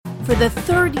For the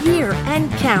third year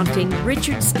and counting,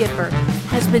 Richard Skipper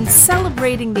has been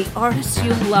celebrating the artists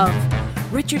you love.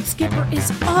 Richard Skipper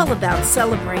is all about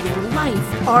celebrating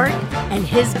life, art, and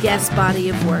his guest body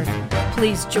of work.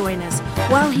 Please join us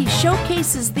while he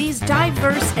showcases these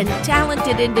diverse and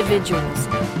talented individuals.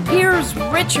 Here's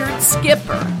Richard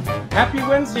Skipper. Happy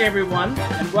Wednesday, everyone,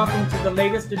 and welcome to the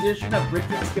latest edition of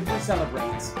Richard Skipper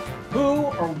Celebrates. Who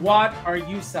or what are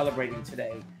you celebrating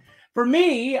today? For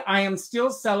me, I am still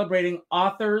celebrating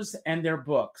authors and their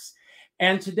books.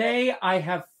 And today I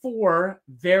have four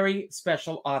very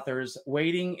special authors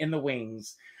waiting in the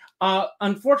wings.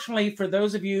 Unfortunately, for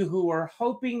those of you who were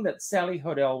hoping that Sally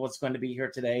Hodel was going to be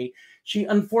here today, she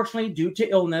unfortunately, due to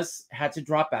illness, had to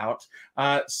drop out.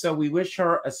 So we wish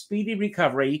her a speedy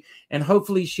recovery, and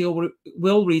hopefully she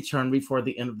will return before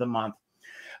the end of the month.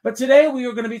 But today we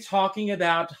are going to be talking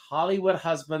about Hollywood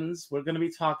husbands. We're going to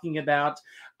be talking about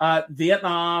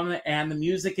Vietnam and the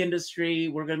music industry.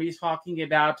 We're going to be talking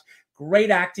about great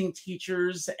acting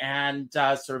teachers and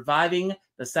surviving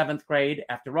the seventh grade.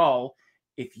 After all,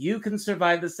 if you can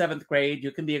survive the seventh grade,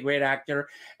 you can be a great actor.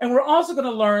 And we're also going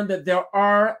to learn that there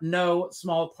are no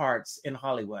small parts in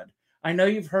Hollywood. I know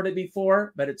you've heard it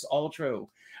before, but it's all true.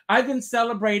 I've been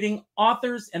celebrating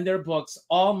authors and their books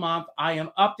all month. I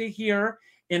am up to here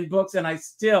in books, and I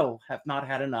still have not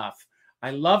had enough.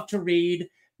 I love to read.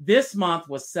 This month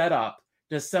was set up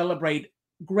to celebrate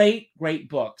great, great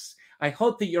books. I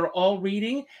hope that you're all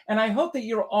reading, and I hope that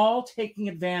you're all taking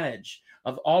advantage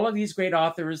of all of these great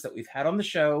authors that we've had on the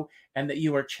show and that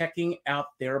you are checking out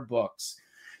their books.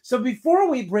 So before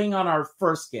we bring on our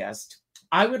first guest,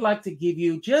 I would like to give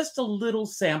you just a little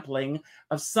sampling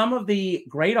of some of the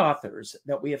great authors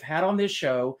that we have had on this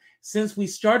show since we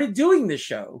started doing this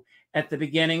show at the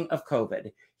beginning of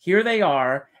COVID. Here they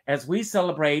are as we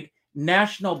celebrate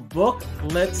National Book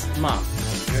Blitz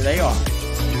Month. Here they are.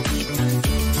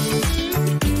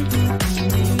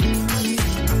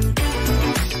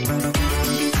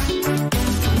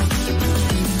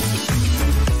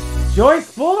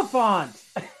 Joyce Bulifant.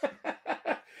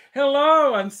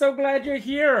 Hello, I'm so glad you're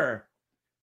here.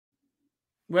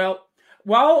 Well,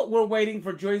 while we're waiting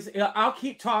for Joyce, I'll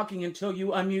keep talking until you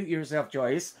unmute yourself,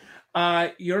 Joyce.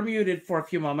 You're muted for a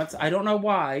few moments. I don't know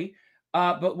why,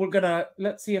 but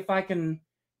let's see if I can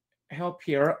help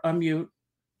here. Unmute.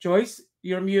 Joyce,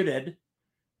 you're muted.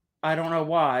 I don't know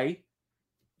why.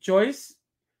 Joyce,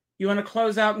 you want to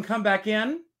close out and come back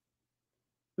in?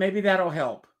 Maybe that'll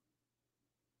help.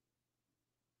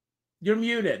 You're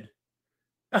muted.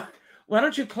 Why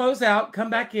don't you close out, come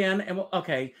back in, and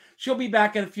okay, she'll be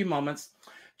back in a few moments.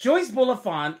 Joyce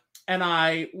Bulifant and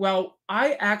I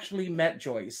actually met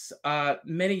Joyce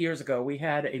many years ago. We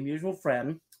had a mutual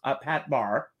friend, Pat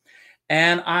Barr,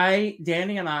 and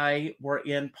Danny and I were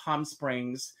in Palm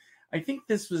Springs. I think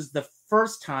this was the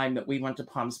first time that we went to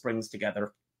Palm Springs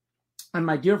together. And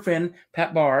my dear friend,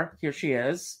 Pat Barr, here she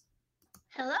is.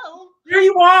 Hello. There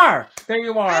you are. There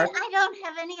you are. I don't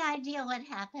have any idea what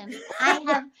happened. I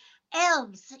have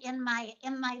elves in my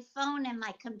phone and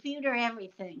my computer,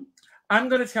 everything. I'm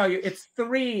going to tell you, it's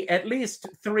at least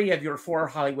three of your four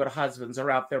Hollywood husbands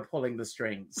are out there pulling the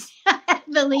strings. I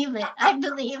believe it.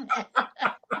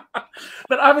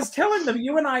 But I was telling them,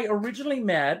 you and I originally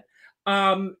met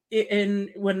through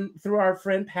our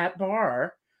friend Pat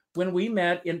Barr when we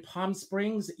met in Palm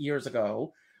Springs years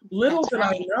ago. Little did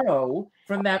I know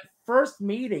from that first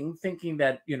meeting, thinking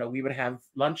that, we would have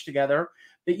lunch together,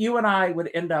 that you and I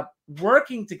would end up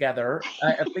working together,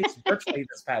 at least virtually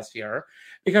this past year,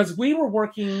 because we were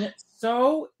working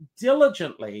so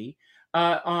diligently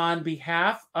on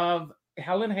behalf of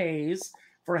Helen Hayes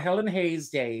for Helen Hayes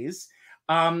Days.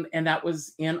 And that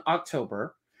was in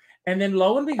October. And then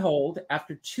lo and behold,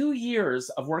 after 2 years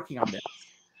of working on this,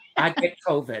 I get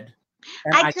COVID.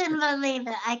 I couldn't believe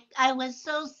it. I was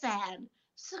so sad.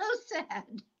 So sad.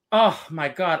 Oh, my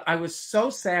God. I was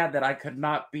so sad that I could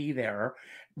not be there.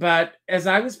 But as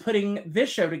I was putting this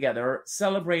show together,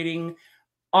 celebrating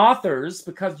authors,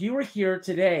 because you were here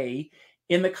today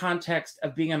in the context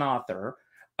of being an author,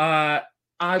 That's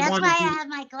why I have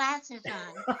my glasses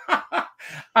on.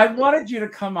 I wanted you to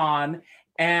come on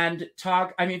and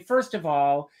talk. I mean, first of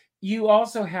all, you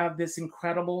also have this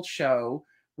incredible show,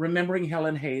 Remembering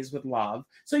Helen Hayes with Love.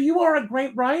 So you are a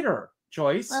great writer,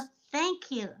 Joyce. Well,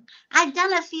 thank you. I've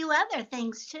done a few other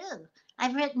things too.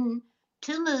 I've written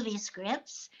 2 movie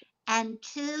scripts and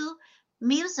 2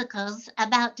 musicals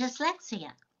about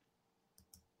dyslexia.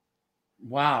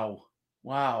 Wow.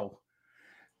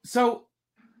 So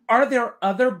are there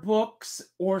other books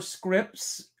or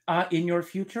scripts in your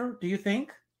future, do you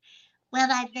think? Well,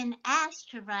 I've been asked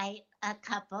to write a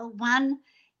couple. One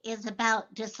is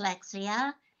about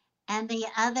dyslexia, and the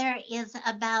other is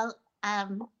about,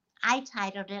 I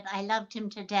titled it, I Loved Him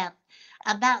to Death,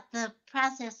 about the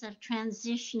process of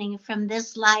transitioning from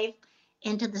this life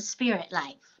into the spirit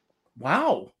life.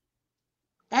 Wow.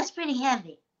 That's pretty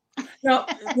heavy. Now,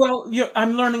 well,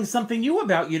 I'm learning something new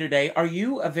about you today. Are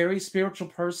you a very spiritual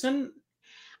person?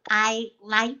 I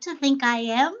like to think I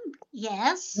am.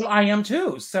 Yes. Well, I am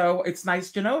too. So it's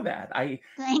nice to know that.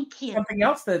 Thank you. Something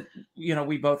else that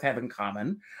we both have in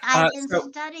common. I've been So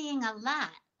studying a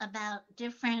lot about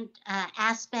different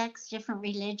aspects, different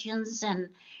religions, and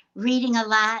reading a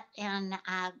lot, and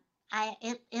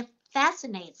it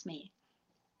fascinates me.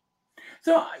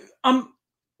 So,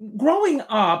 growing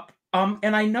up,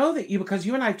 and I know that because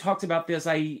you and I talked about this,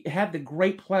 I had the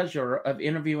great pleasure of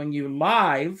interviewing you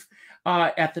live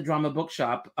at the Drama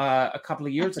Bookshop a couple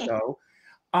of years ago.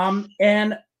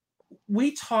 And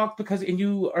we talked and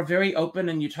you are very open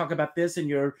and you talk about this and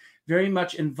you're very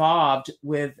much involved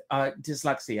with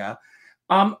dyslexia.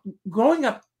 Growing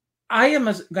up,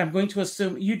 I'm going to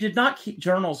assume you did not keep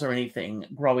journals or anything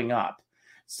growing up.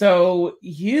 So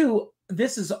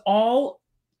this is all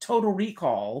total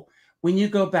recall when you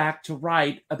go back to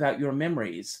write about your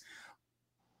memories.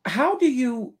 How do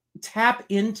you tap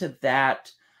into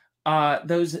that,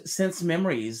 those sense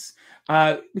memories?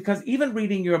 Because even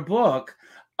reading your book,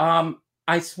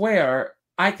 I swear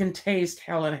I can taste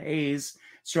Helen Hayes'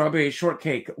 Strawberry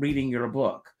Shortcake reading your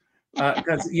book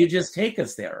because you just take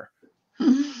us there.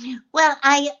 Well,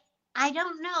 I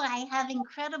don't know. I have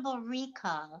incredible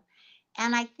recall,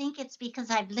 and I think it's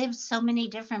because I've lived so many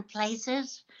different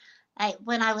places.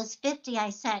 When I was 50, I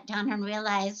sat down and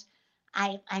realized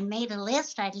I made a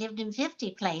list. I'd lived in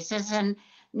 50 places, and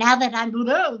now that I'm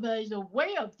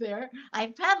way up there,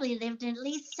 I've probably lived in at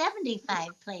least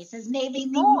 75 places, maybe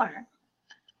more.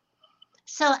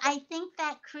 So I think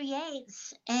that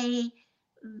creates a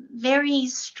very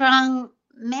strong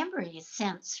memory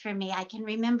sense for me. I can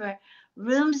remember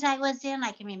rooms I was in.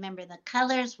 I can remember the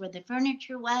colors, where the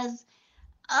furniture was,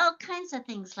 all kinds of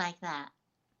things like that.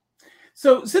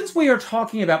 So since we are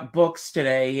talking about books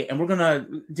today, and we're going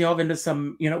to delve into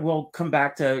some, we'll come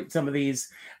back to some of these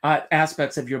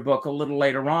aspects of your book a little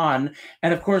later on.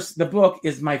 And of course, the book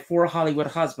is My Four Hollywood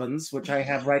Husbands, which I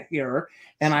have right here.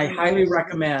 And I highly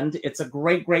recommend. It's a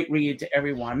great, great read to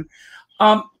everyone.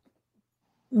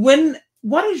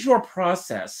 What is your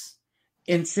process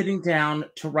in sitting down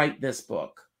to write this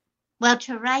book? Well,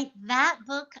 to write that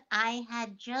book, I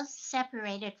had just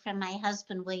separated from my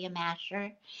husband, William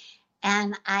Asher.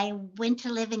 And I went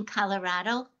to live in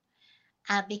Colorado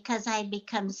because I had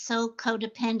become so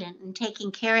codependent and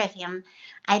taking care of him.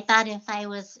 I thought if I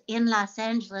was in Los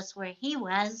Angeles where he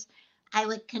was, I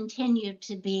would continue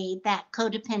to be that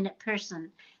codependent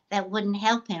person that wouldn't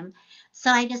help him.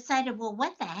 So I decided, well,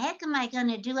 what the heck am I going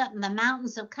to do up in the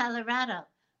mountains of Colorado?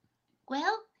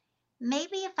 Well,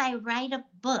 maybe if I write a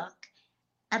book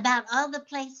about all the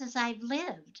places I've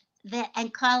lived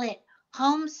and call it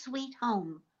Home Sweet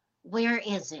Home. Where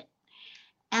is it?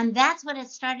 And that's what it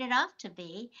started off to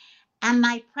be. And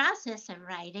my process of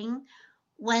writing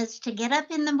was to get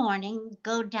up in the morning,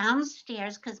 go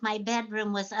downstairs, because my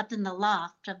bedroom was up in the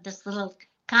loft of this little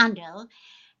condo,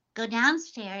 go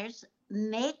downstairs,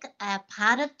 make a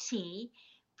pot of tea,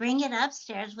 bring it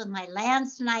upstairs with my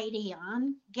Lance nightie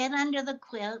on, get under the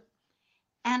quilt,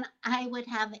 and I would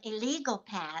have a legal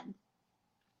pad.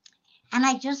 And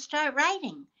I just start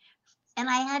writing. And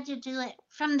I had to do it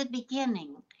from the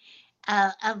beginning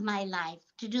of my life,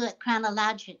 to do it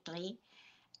chronologically.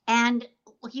 And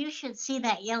you should see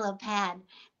that yellow pad,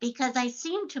 because I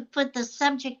seem to put the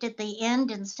subject at the end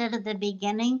instead of the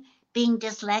beginning, being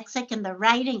dyslexic, and the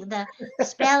writing, the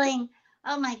spelling,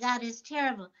 oh my God, is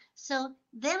terrible. So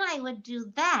then I would do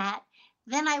that.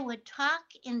 Then I would talk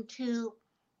into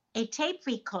a tape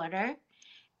recorder,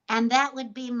 and that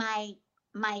would be my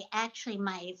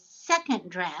second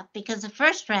draft, because the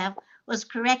first draft was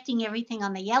correcting everything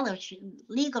on the yellow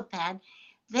legal pad.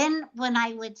 Then when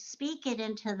I would speak it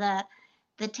into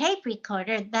the tape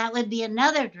recorder, that would be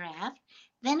another draft.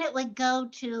 Then it would go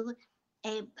to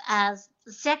a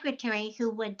secretary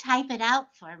who would type it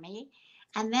out for me,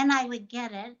 and then I would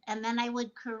get it, and then I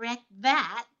would correct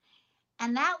that.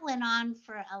 And that went on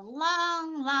for a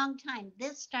long, long time.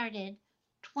 This started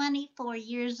 24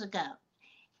 years ago.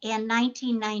 In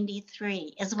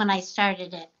 1993 is when I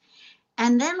started it.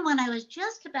 And then when I was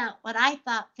just about what I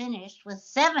thought finished with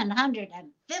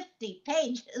 750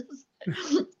 pages,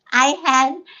 I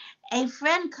had a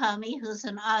friend call me who's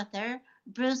an author,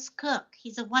 Bruce Cook.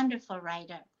 He's a wonderful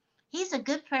writer. He's a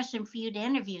good person for you to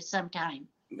interview sometime.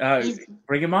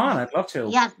 Bring him on. I'd love to.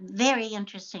 Yeah, very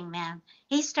interesting man.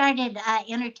 He started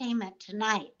Entertainment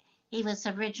Tonight. He was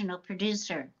the original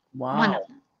producer. Wow. One of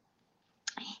them.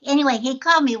 Anyway, he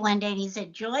called me one day and he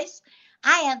said, Joyce,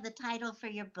 I have the title for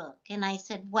your book. And I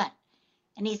said, what?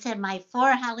 And he said, My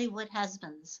 4 Hollywood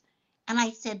Husbands. And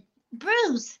I said,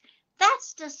 Bruce,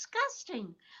 that's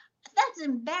disgusting. That's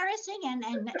embarrassing and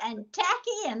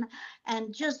tacky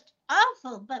and just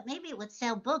awful. But maybe it would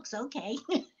sell books. Okay.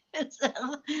 So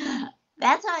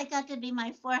that's how I got to be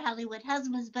My 4 Hollywood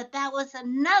Husbands. But that was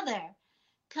another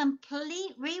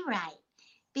complete rewrite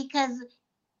because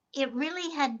it really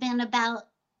had been about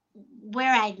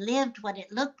where I lived, what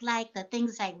it looked like, the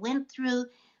things I went through,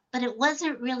 but it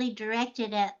wasn't really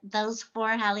directed at those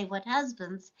 4 Hollywood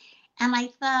husbands. And I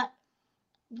thought,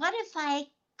 what if I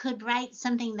could write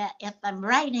something that, if I'm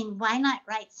writing, why not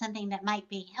write something that might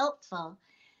be helpful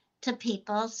to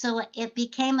people? So it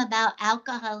became about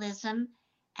alcoholism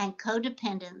and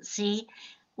codependency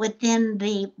within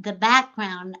the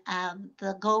background of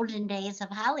the golden days of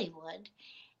Hollywood.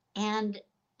 And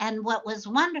what was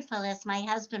wonderful is my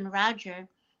husband, Roger,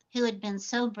 who had been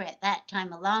sober at that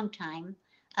time, a long time,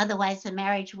 otherwise the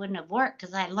marriage wouldn't have worked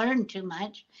because I learned too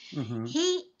much. Mm-hmm.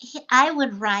 I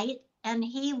would write and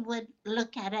he would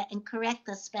look at it and correct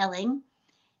the spelling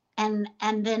and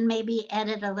then maybe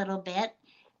edit a little bit.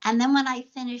 And then when I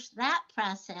finished that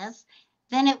process,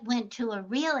 then it went to a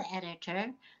real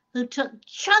editor who took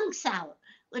chunks out,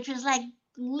 which was like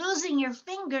losing your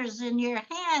fingers in your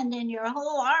hand and your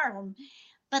whole arm.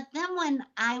 But then when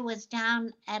I was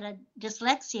down at a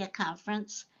dyslexia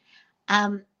conference,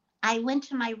 I went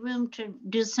to my room to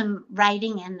do some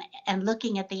writing and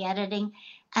looking at the editing.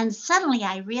 And suddenly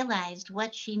I realized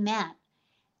what she meant.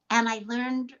 And I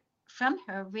learned from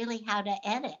her really how to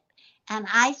edit. And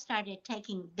I started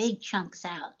taking big chunks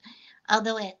out.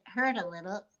 Although it hurt a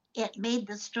little, it made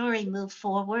the story move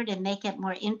forward and make it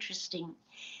more interesting.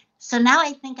 So now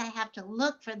I think I have to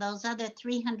look for those other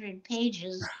 300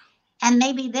 pages. And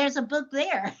maybe there's a book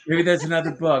there. Maybe there's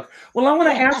another book. Well, I want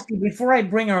to ask you, before I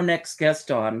bring our next guest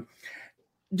on,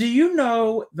 do you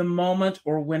know the moment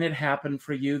or when it happened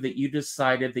for you that you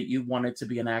decided that you wanted to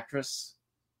be an actress?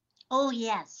 Oh,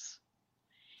 yes.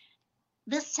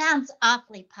 This sounds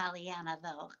awfully Pollyanna,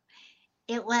 though.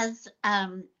 It was,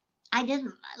 I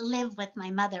didn't live with my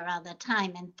mother all the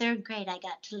time. In 3rd grade, I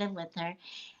got to live with her.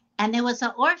 And there was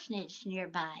an orphanage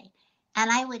nearby. And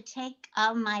I would take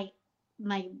all my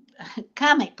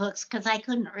comic books, because I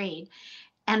couldn't read,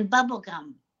 and bubble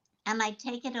gum. And I'd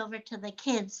take it over to the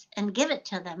kids and give it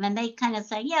to them. And they kind of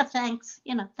say, yeah, thanks,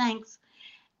 thanks.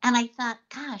 And I thought,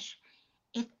 gosh,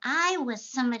 if I was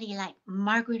somebody like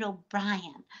Margaret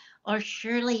O'Brien or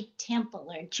Shirley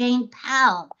Temple or Jane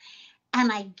Powell,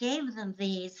 and I gave them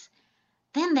these,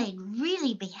 then they'd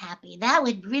really be happy. That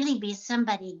would really be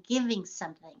somebody giving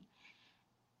something.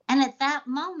 And at that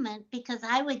moment, because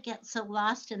I would get so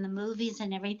lost in the movies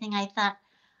and everything, I thought,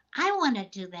 I want to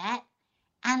do that.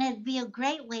 And it'd be a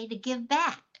great way to give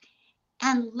back.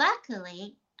 And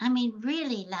luckily, I mean,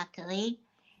 really luckily,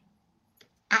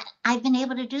 I've been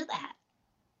able to do that.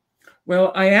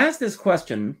 Well, I asked this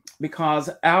question because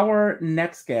our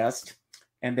next guest,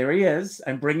 and there he is,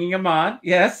 I'm bringing him on.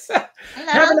 Yes.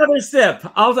 Hello? Have another sip.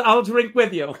 I'll drink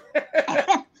with you.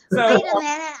 So, wait a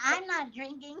minute. I'm not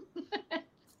drinking.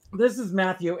 This is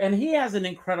Matthew, and he has an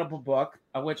incredible book,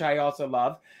 which I also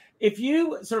love. If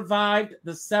you survived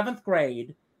the 7th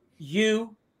grade,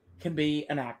 you can be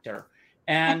an actor.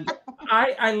 And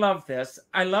I love this.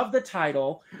 I love the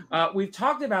title. We've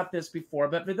talked about this before,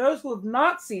 but for those who have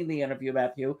not seen the interview,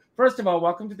 Matthew, first of all,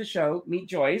 welcome to the show. Meet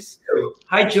Joyce.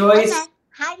 Hi, Joyce.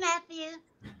 Hi, Matthew.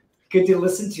 Good to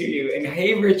listen to you. And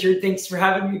hey, Richard, thanks for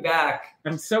having me back.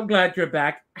 I'm so glad you're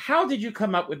back. How did you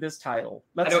come up with this title?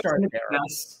 Let's start there.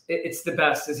 It's the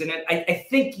best, isn't it? I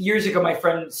think years ago, my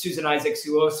friend Susan Isaacs,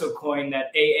 who also coined that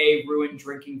AA ruined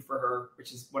drinking for her,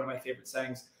 which is one of my favorite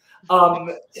sayings.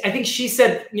 I think she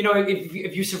said,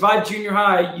 if you survive junior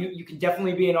high, you can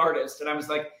definitely be an artist. And I was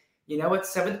like, you know what?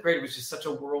 7th grade was just such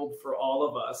a world for all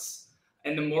of us.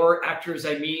 And the more actors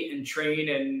I meet and train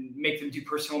and make them do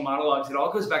personal monologues, it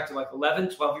all goes back to like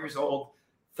 11, 12 years old,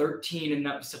 13. And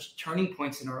that was such turning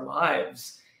points in our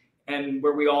lives. And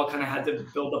where we all kind of had to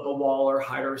build up a wall or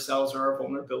hide ourselves, or our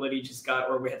vulnerability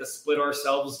or we had to split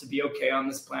ourselves to be okay on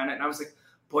this planet. And I was like,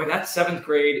 boy, that 7th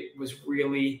grade was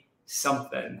really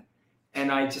something.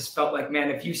 And I just felt like, man,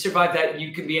 if you survive that,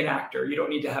 you can be an actor. You don't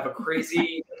need to have a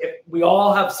crazy, we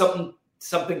all have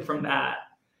something from that.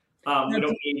 We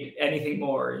don't need anything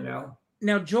more,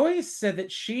 Now, Joyce said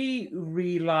that she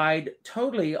relied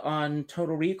totally on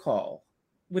Total Recall.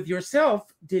 with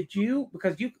yourself, did you,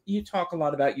 because you talk a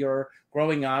lot about your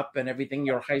growing up and everything,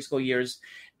 your high school years,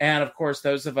 and of course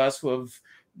those of us who have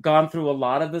gone through a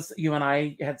lot of this, you and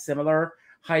I had similar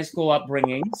high school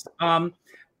upbringings.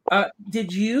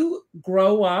 Did you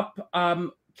grow up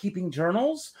keeping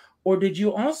journals, or did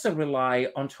you also rely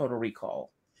on Total Recall?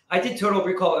 I did Total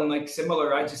Recall, and like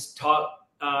similar, I just taught.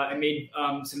 I made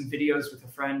some videos with a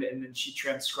friend, and then she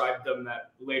transcribed them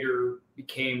that later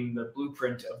became the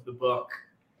blueprint of the book.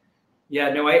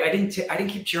 Yeah, no, I didn't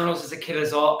keep journals as a kid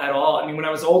at all. I mean, when I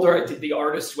was older, I did the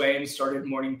artist way and started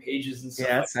morning pages and stuff.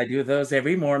 Yes, I do those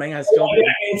every morning. I still do.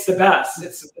 Yeah, it's the best.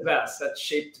 It's the best. That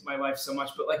shaped my life so much.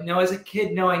 But like, no, as a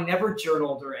kid, no, I never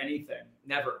journaled or anything.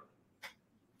 Never.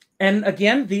 And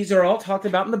again, these are all talked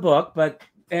about in the book,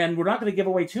 and we're not going to give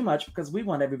away too much because we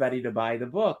want everybody to buy the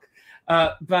book.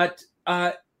 But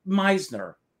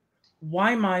Meisner,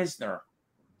 why Meisner?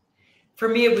 For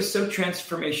me, it was so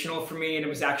transformational for me, and it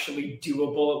was actually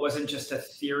doable. It wasn't just a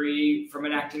theory from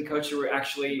an acting coach. There were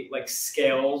actually like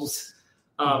scales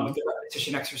with the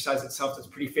repetition exercise itself that's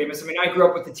pretty famous. I mean, I grew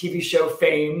up with the TV show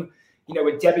Fame,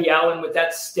 with Debbie Allen with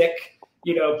that stick,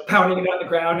 pounding it on the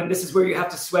ground, and this is where you have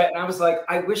to sweat. And I was like,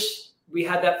 I wish we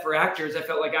had that for actors. I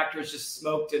felt like actors just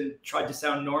smoked and tried to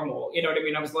sound normal. You know what I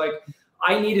mean? I was like,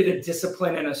 I needed a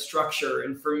discipline and a structure.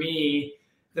 And for me,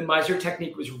 the Meisner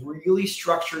technique was really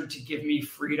structured to give me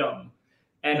freedom.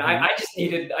 And I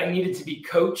needed to be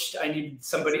coached. I needed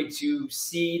somebody to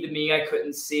see the me I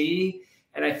couldn't see.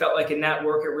 And I felt like in that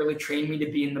work, it really trained me to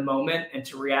be in the moment and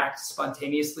to react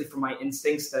spontaneously from my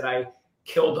instincts that I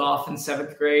killed off in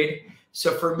 7th grade.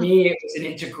 So for me, it was an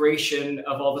integration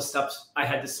of all the steps I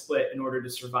had to split in order to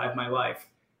survive my life.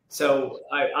 So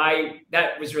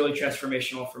that was really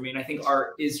transformational for me. And I think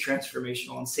art is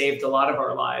transformational and saved a lot of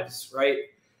our lives, right?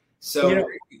 So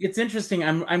it's interesting.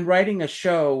 I'm writing a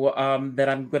show that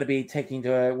I'm going to be taking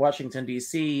to Washington,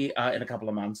 D.C. In a couple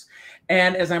of months.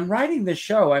 And as I'm writing this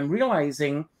show, I'm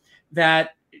realizing that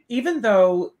even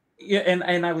though,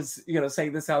 and I was,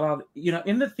 saying this out loud,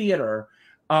 in the theater,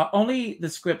 only the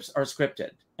scripts are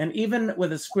scripted. And even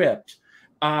with a script,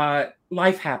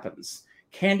 life happens.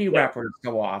 Candy wrappers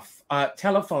go off,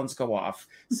 telephones go off,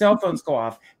 cell phones go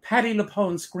off. Patti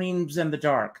LuPone screams in the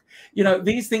dark.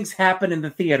 These things happen in the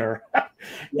theater.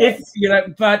 Yes.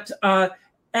 But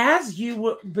as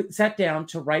you sat down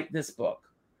to write this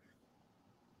book,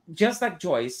 just like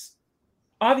Joyce,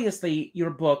 obviously your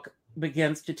book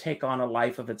begins to take on a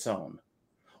life of its own.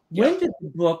 When did the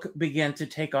book begin to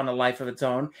take on a life of its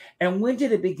own? And when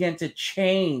did it begin to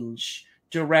change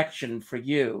direction for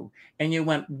you? And you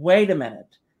went, wait a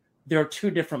minute, there are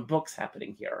 2 different books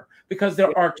happening here, because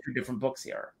there are 2 different books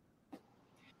here.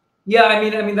 Yeah, I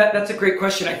mean that's a great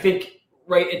question. I think,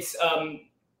 right, it's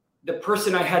the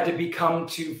person I had to become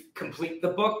to complete the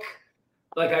book.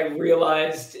 Like, I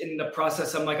realized in the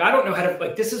process, I'm like, I don't know how to,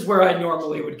 like, this is where I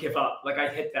normally would give up. Like, I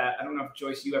hit that. I don't know if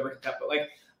Joyce, you ever hit that, but like,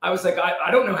 I was like,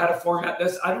 I don't know how to format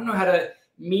this. I don't know how to,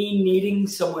 me needing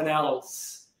someone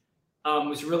else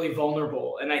was really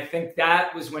vulnerable. And I think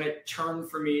that was when it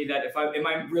turned for me that am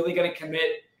I really going to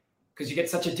commit? Because you get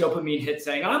such a dopamine hit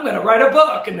saying, I'm going to write a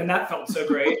book. And then that felt so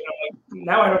great. And I'm like,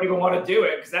 now I don't even want to do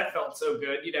it because that felt so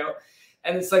good,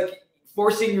 And it's like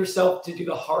forcing yourself to do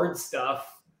the hard stuff.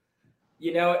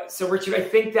 So Richard, I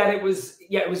think that it was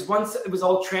once it was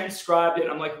all transcribed and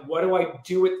I'm like, what do I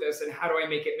do with this? And how do I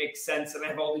make it make sense? And I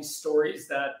have all these stories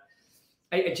that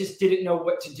I just didn't know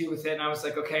what to do with it. And I was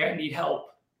like, okay, I need help.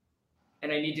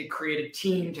 And I need to create a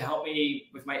team to help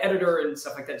me with my editor and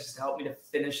stuff like that, just to help me to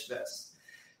finish this.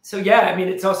 So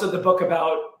it's also the book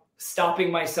about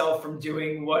stopping myself from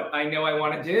doing what I know I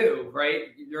want to do, right?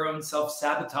 Your own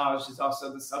self-sabotage is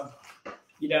also the subcopy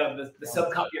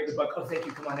of the book. Oh, thank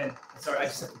you. Come on in. Sorry, I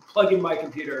just have to plug in my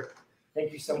computer.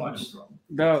 Thank you so much.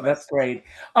 No, that's great.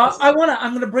 I'm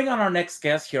going to bring on our next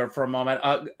guest here for a moment.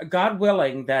 God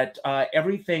willing that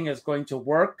everything is going to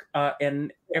work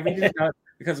and everything,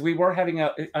 because we were having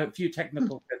a few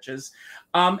technical glitches.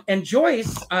 And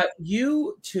Joyce,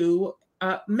 you two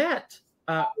met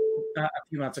a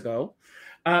few months ago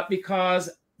because,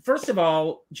 first of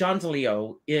all, John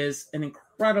DeLeo is an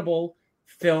incredible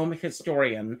film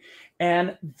historian.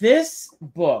 And this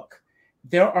book,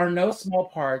 There Are No Small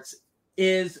Parts,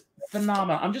 is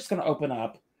phenomenal. I'm just going to open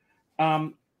up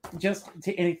just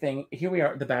to anything. Here we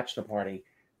are at the bachelor party.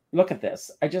 Look at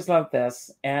this. I just love this.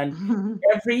 And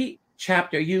every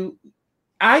chapter,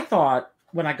 I thought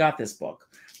when I got this book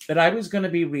that I was going to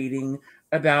be reading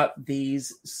about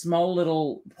these small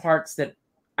little parts that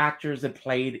actors have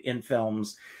played in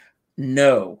films.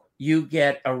 No, you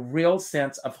get a real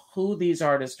sense of who these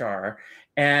artists are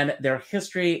and their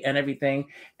history and everything.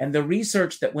 And the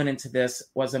research that went into this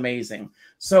was amazing.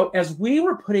 So as we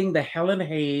were putting the Helen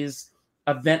Hayes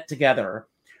event together,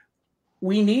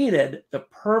 we needed the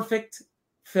perfect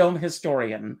film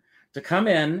historian to come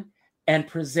in and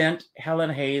present Helen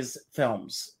Hayes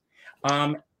films.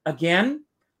 Again,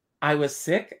 I was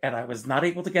sick and I was not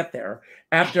able to get there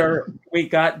after we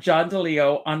got John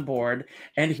DeLeo on board.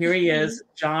 And here he is.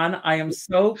 John, I am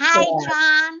so Hi, glad.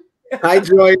 John. Hi,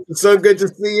 Joyce. It's so good to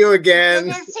see you again.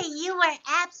 Good to see you. Were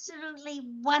absolutely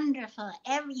wonderful.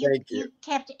 You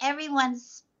kept everyone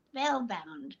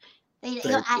spellbound,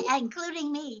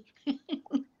 including me.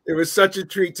 It was such a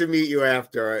treat to meet you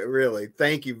after. Really,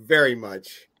 thank you very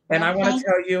much. And I want to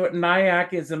tell you,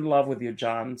 Nyack is in love with you,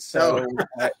 John. So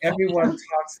everyone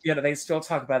talks, they still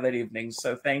talk about that evening.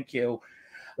 So thank you.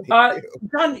 John,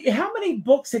 how many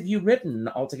books have you written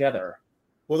altogether?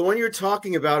 Well, the one you're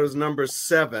talking about is number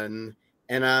 7,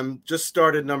 and I'm just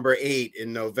started number 8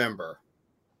 in November.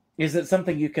 Is it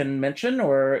something you can mention,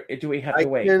 or do we have to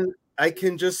wait? I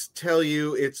can just tell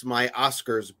you it's my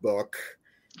Oscars book.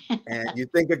 And you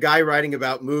think a guy writing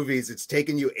about movies, it's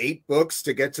taken you 8 books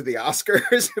to get to the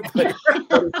Oscars? But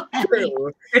it's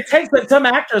true. It takes some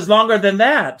actors longer than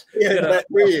that. Yeah,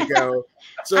 there you go.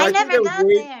 So I never got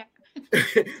there.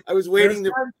 I was waiting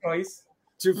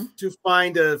to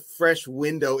find a fresh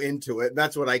window into it.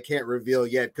 That's what I can't reveal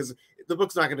yet, because the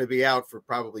book's not going to be out for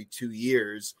probably 2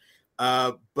 years.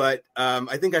 But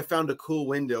I think I found a cool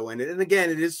window in it. And again,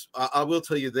 it is, I will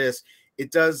tell you this, it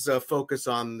does focus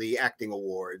on the acting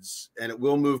awards, and it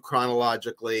will move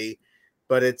chronologically,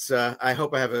 but it's, I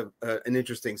hope I have an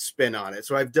interesting spin on it.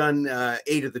 So I've done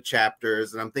 8 of the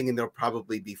chapters, and I'm thinking there'll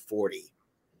probably be 40.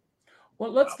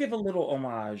 Well, let's give a little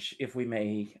homage, if we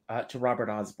may, to Robert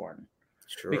Osborne.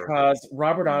 Sure. Because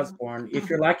Robert Osborne, if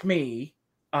you're like me,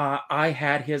 I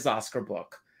had his Oscar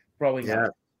book growing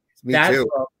up. Me too.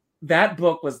 That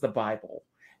book was the Bible.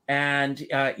 And,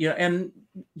 and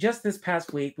just this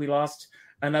past week, we lost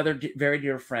another very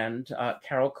dear friend,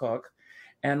 Carol Cook,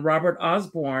 and Robert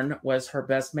Osborne was her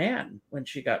best man when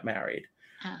she got married.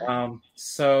 Robert,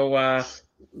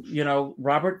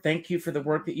 thank you for the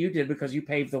work that you did, because you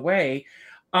paved the way.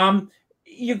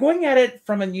 You're going at it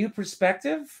from a new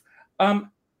perspective.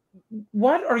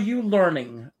 What are you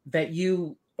learning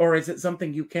or is it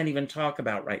something you can't even talk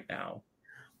about right now?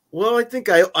 Well, I think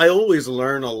I always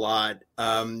learn a lot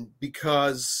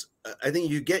because I think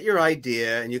you get your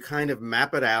idea and you kind of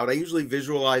map it out. I usually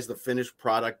visualize the finished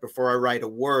product before I write a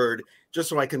word, just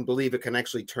so I can believe it can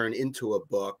actually turn into a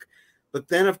book. But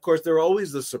then, of course, there are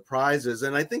always the surprises.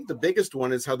 And I think the biggest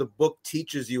one is how the book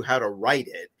teaches you how to write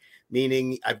it.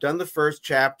 Meaning, I've done the first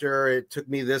chapter. It took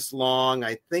me this long.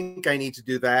 I think I need to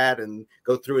do that and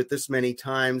go through it this many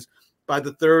times. By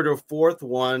the 3rd or 4th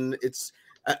one,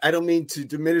 I don't mean to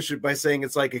diminish it by saying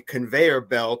it's like a conveyor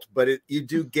belt, but you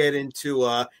do get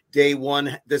into day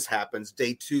 1, this happens,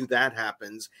 day 2, that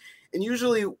happens. And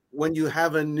usually when you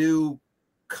have a new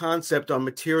concept on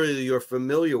material you're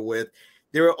familiar with,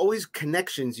 there are always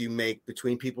connections you make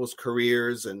between people's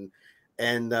careers and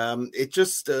it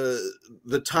just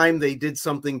the time they did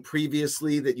something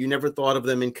previously that you never thought of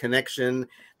them in connection,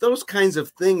 those kinds of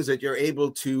things that you're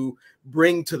able to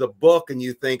bring to the book, and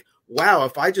you think, wow,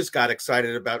 if I just got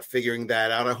excited about figuring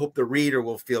that out, I hope the reader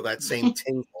will feel that same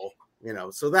tingle,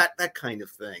 so that kind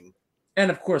of thing. And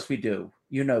of course we do.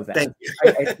 You know that. Thank you.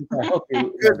 I hope you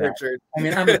know Good, that. Richard. I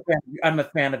mean, I'm a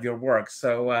fan of your work.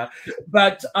 So,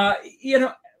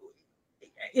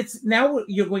 it's now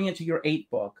you're going into your 8th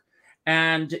book,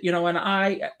 and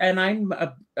I'm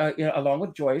along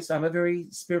with Joyce, I'm a very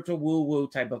spiritual woo-woo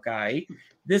type of guy.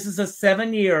 This is a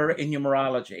 7-year in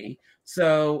numerology.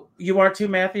 So you are too,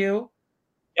 Matthew?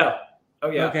 Yeah.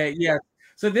 Oh, yeah. Okay, yes.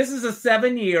 So this is a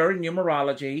 7-year in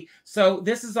numerology. So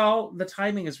this is all, the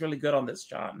timing is really good on this,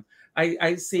 John.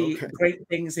 I see great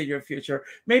things in your future.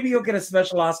 Maybe you'll get a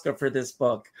special Oscar for this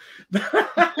book. But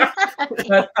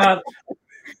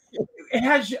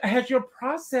has your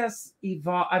process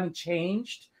evolved,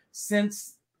 changed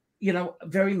since,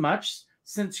 very much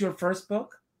since your first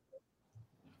book?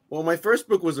 Well, my first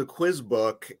book was a quiz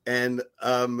book, and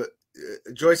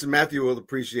Joyce and Matthew will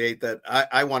appreciate that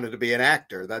I wanted to be an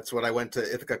actor. That's what I went to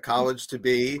Ithaca College to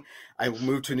be. I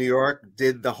moved to New York,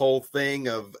 did the whole thing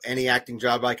of any acting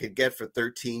job I could get for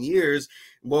 13 years,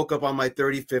 woke up on my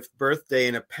 35th birthday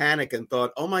in a panic and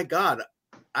thought, oh my God,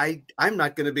 I'm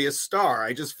not going to be a star.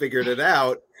 I just figured it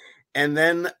out. And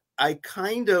then I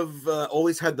kind of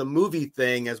always had the movie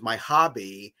thing as my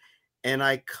hobby. And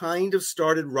I kind of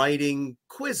started writing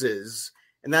quizzes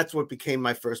And that's what became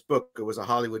my first book. It was a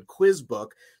Hollywood quiz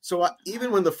book. So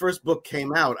even when the first book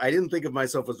came out, I didn't think of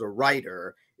myself as a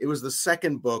writer. It was the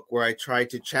second book where I tried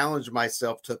to challenge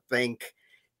myself to think,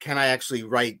 can I actually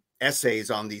write essays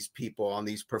on these people, on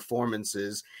these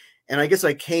performances? And I guess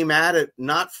I came at it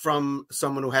not from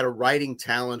someone who had a writing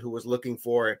talent, who was looking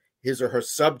for his or her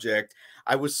subject.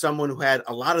 I was someone who had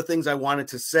a lot of things I wanted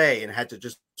to say and had to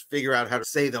just figure out how to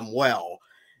say them well.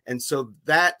 And so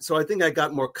I think I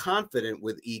got more confident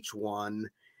with each one.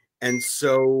 And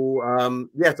so,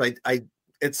 yes, I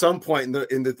at some point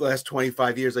in the last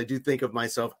 25 years, I do think of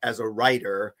myself as a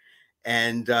writer.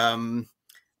 And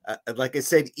like I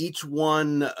said, each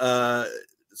one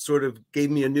sort of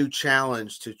gave me a new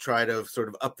challenge to try to sort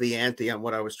of up the ante on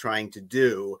what I was trying to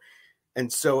do.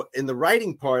 And so in the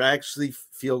writing part, I actually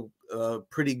feel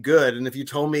pretty good. And if you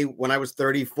told me when I was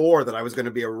 34 that I was going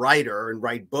to be a writer and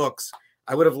write books,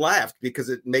 I would have laughed because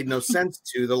it made no sense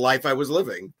to the life I was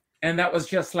living. And that was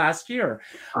just last year.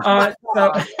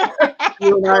 So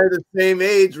you and I are the same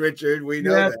age, Richard. We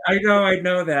know that. I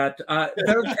know that.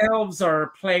 Those elves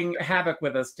are playing havoc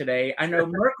with us today. I know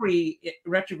Mercury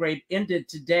retrograde ended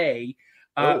today,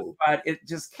 but it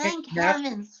just Thank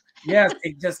heavens. Yes,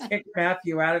 it just kicked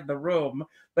Matthew out of the room,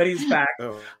 but he's back.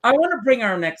 Oh. I want to bring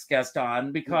our next guest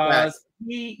on because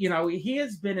he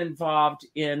has been involved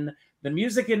in the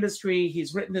music industry.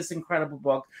 He's written this incredible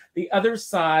book, The Other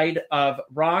Side of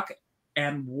Rock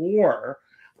and War.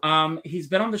 He's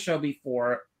been on the show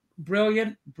before.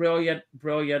 Brilliant, brilliant,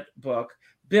 brilliant book.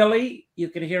 Billy, you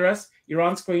can hear us. You're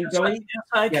on screen, Yes, Billy. Yes,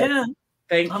 I can.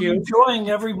 Thank you. I'm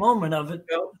enjoying every moment of it.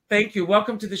 Thank you.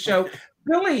 Welcome to the show.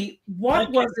 Billy,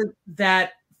 what was it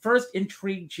that first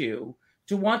intrigued you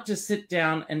to want to sit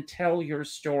down and tell your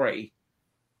story?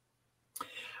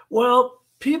 Well,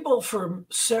 people for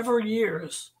several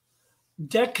years,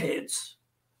 decades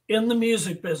in the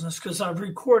music business, because I've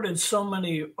recorded so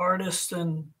many artists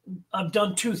and I've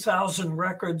done 2,000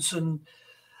 records and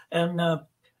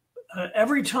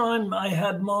every time I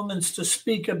had moments to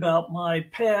speak about my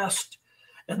past.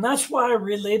 And that's why I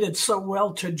related so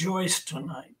well to Joyce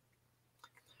tonight.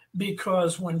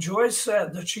 Because when Joyce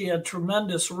said that she had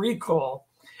tremendous recall,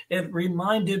 it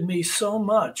reminded me so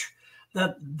much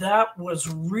that was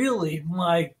really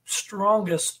my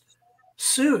strongest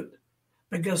suit,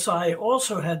 because I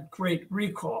also had great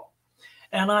recall.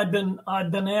 And I've been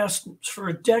asked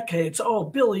for decades, oh,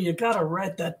 Billy, you got to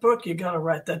write that book. You got to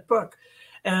write that book.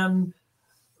 And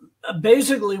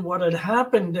basically what had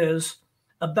happened is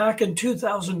back in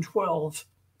 2012,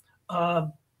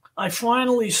 I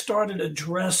finally started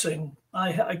addressing,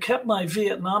 I kept my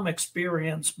Vietnam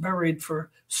experience buried for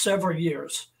several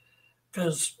years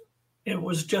because it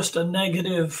was just a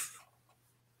negative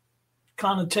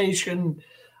connotation.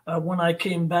 When I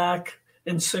came back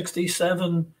in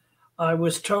 67, I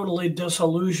was totally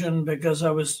disillusioned because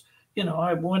I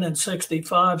went in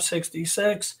 65,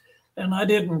 66, and I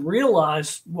didn't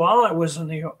realize while I was in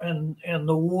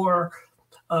the war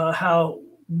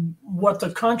what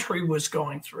the country was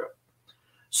going through.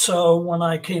 So when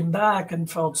I came back and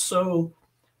felt so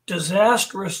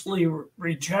disastrously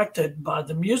rejected by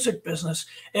the music business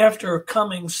after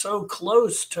coming so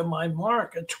close to my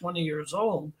mark at 20 years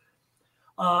old,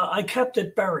 I kept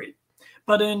it buried.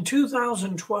 But in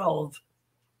 2012,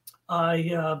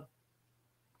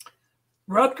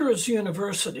 Rutgers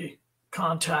University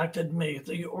contacted me,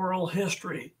 the oral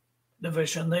history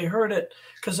division. They heard it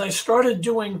because I started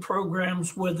doing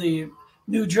programs with the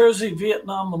New Jersey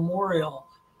Vietnam Memorial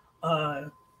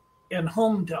in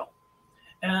Homedale.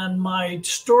 And my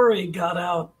story got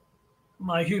out,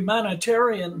 my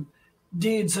humanitarian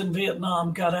deeds in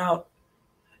Vietnam got out,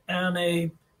 and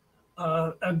a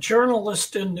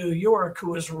journalist in New York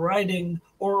who was writing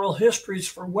oral histories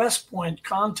for West Point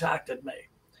contacted me.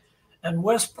 And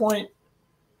West Point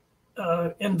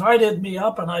invited me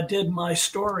up, and I did my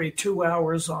story 2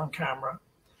 hours on camera.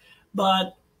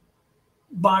 But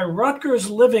by Rutgers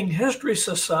Living History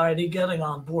Society getting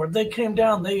on board, they came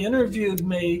down, they interviewed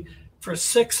me for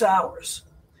 6 hours,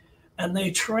 and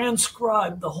they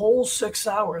transcribed the whole 6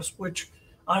 hours, which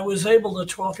I was able to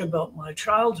talk about my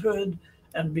childhood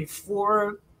and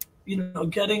before,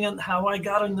 getting in, how I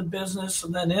got in the business,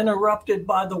 and then interrupted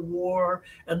by the war,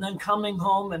 and then coming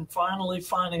home and finally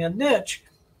finding a niche.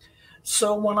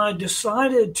 So when I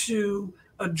decided to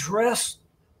address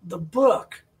the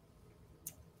book,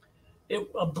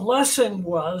 a blessing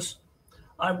was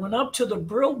I went up to the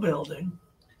Brill Building,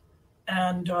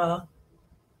 and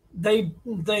they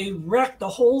wrecked the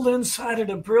whole inside of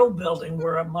the Brill Building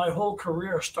where my whole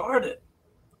career started.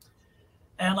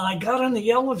 And I got in the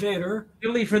elevator.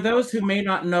 Billy, for those who may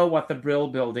not know what the Brill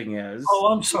Building is. Oh,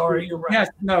 I'm sorry. You're right. Yes,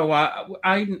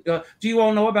 no. Do you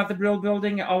all know about the Brill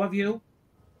Building, all of you?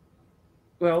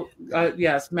 Well,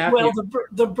 yes, Matthew. Well,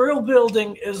 the Brill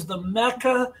Building is the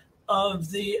mecca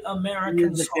of the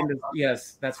American song.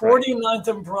 Yes, that's right. 49th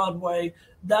and Broadway.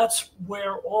 That's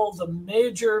where all the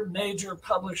major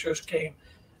publishers came.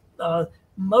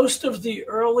 Most of the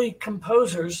early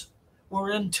composers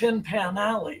were in Tin Pan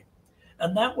Alley,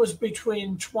 and that was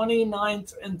between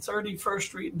 29th and 31st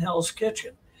Street in Hell's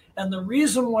Kitchen. And the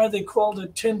reason why they called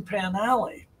it Tin Pan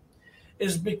Alley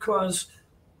is because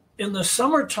in the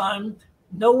summertime,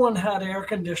 no one had air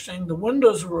conditioning, the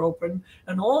windows were open,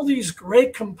 and all these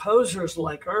great composers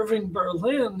like Irving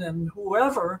Berlin and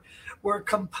whoever were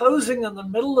composing in the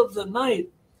middle of the night,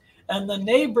 and the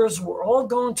neighbors were all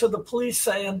going to the police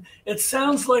saying, it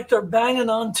sounds like they're banging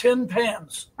on tin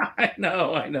pans. I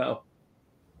know.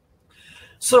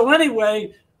 So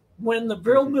anyway, when the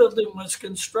Brill Building was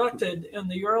constructed in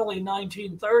the early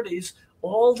 1930s,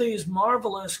 all these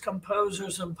marvelous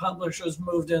composers and publishers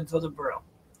moved into the Brill.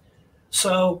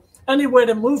 So anyway,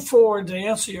 to move forward, to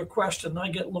answer your question, I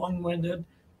get long-winded,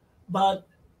 but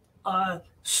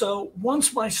so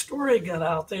once my story got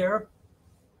out there,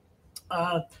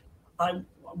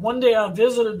 one day I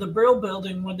visited the Brill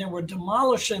Building when they were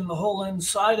demolishing the whole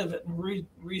inside of it and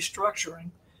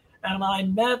restructuring, and I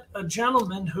met a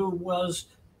gentleman who was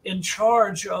in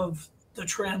charge of the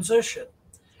transition,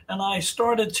 and I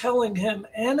started telling him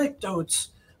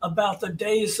anecdotes about the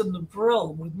days in the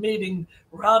Brill, with meeting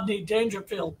Rodney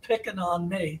Dangerfield picking on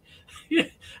me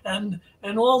and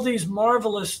all these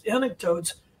marvelous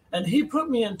anecdotes. And he put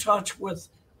me in touch with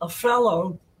a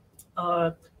fellow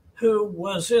who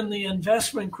was in the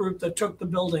investment group that took the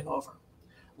building over.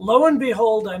 Lo and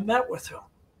behold, I met with him.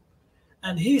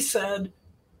 And he said,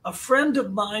 a friend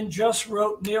of mine just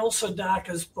wrote Neil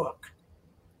Sedaka's book,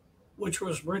 which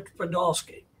was Rich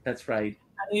Podolsky. That's right.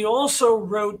 And he also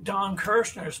wrote Don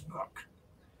Kirshner's book.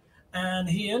 And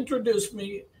he introduced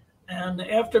me. And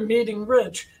after meeting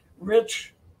Rich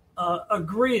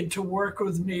agreed to work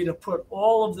with me to put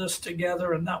all of this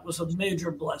together. And that was a major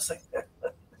blessing.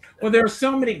 Well, there are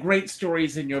so many great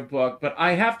stories in your book. But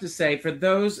I have to say, for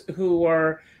those who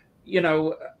are,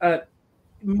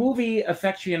 movie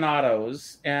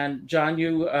aficionados, and John,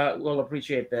 you will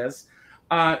appreciate this,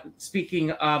 speaking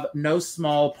of No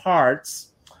Small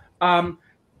Parts,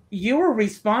 you were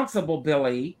responsible,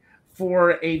 Billy,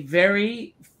 for a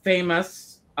very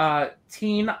famous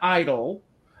teen idol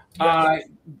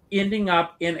ending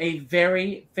up in a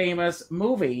very famous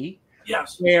movie.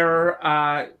 Yes.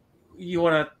 Where you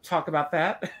want to talk about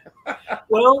that?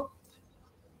 Well,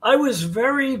 I was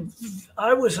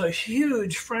a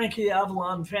huge Frankie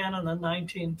Avalon fan in the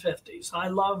 1950s. I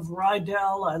loved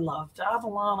Rydell, I loved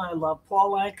Avalon, I loved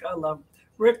Paul Anka, I loved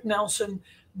Rick Nelson.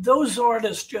 Those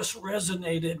artists just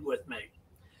resonated with me.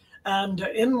 And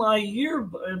in my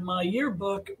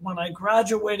yearbook, when I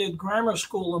graduated grammar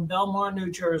school in Belmar,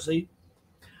 New Jersey,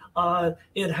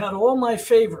 it had all my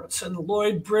favorites. And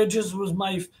Lloyd Bridges was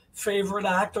my favorite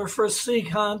actor for Sea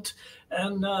Hunt.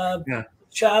 And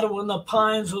Shadow in the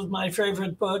Pines was my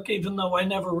favorite book, even though I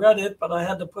never read it, but I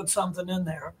had to put something in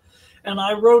there. And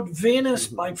I wrote Venus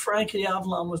by Frankie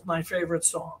Avalon was my favorite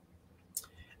song.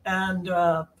 And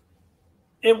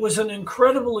it was an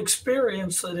incredible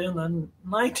experience that in the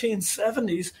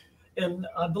 1970s, and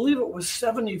I believe it was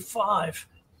 75,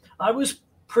 I was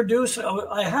producing,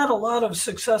 I had a lot of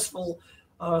successful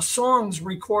songs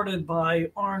recorded by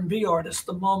R&B artists,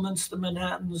 the Moments, the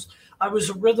Manhattans. I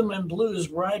was a rhythm and blues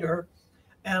writer,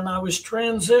 and I was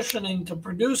transitioning to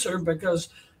producer because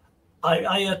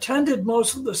I attended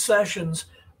most of the sessions,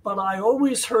 but I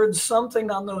always heard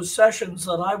something on those sessions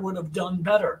that I would have done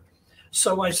better.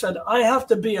 So I said, I have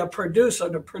to be a producer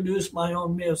to produce my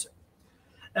own music.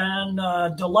 And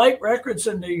Delight Records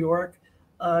in New York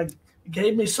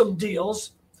gave me some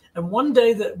deals. And one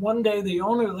day the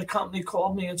owner of the company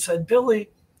called me and said, Billy,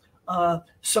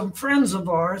 some friends of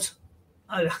ours,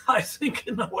 I think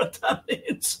you know what that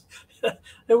means.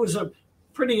 It was a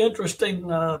pretty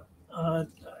interesting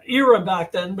era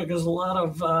back then because a lot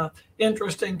of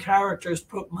interesting characters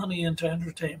put money into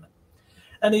entertainment.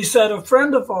 And he said, a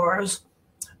friend of ours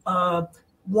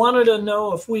wanted to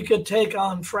know if we could take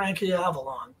on Frankie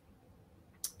Avalon.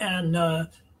 And I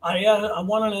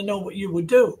wanted to know what you would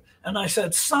do. And I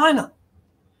said, sign him.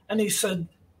 And he said,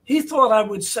 he thought I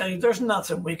would say, there's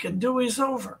nothing we can do. He's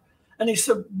over. And he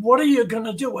said, what are you going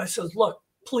to do? I said, look,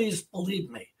 please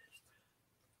believe me.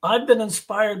 I've been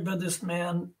inspired by this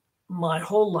man my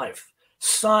whole life.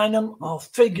 Sign him. I'll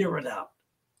figure it out.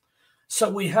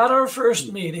 So we had our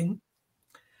first meeting.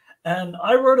 And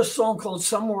I wrote a song called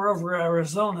Somewhere Over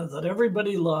Arizona that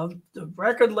everybody loved, the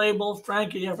record label,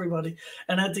 Frankie, everybody.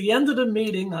 And at the end of the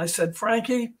meeting, I said,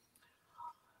 Frankie,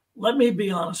 let me be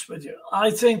honest with you.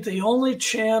 I think the only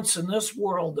chance in this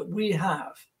world that we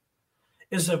have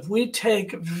is if we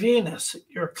take Venus,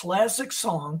 your classic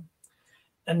song,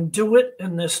 and do it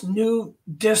in this new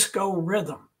disco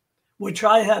rhythm, which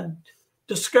I had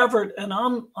discovered, and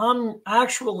I'm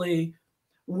actually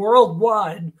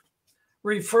worldwide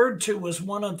referred to as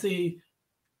one of the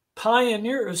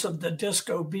pioneers of the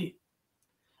disco beat.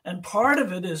 And part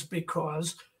of it is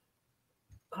because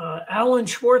Alan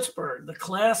Schwartzberg, the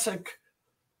classic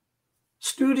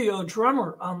studio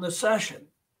drummer on the session,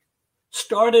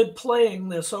 started playing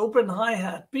this open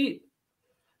hi-hat beat.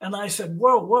 And I said,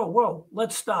 whoa,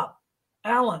 let's stop.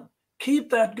 Alan, keep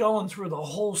that going through the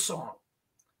whole song.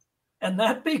 And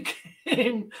that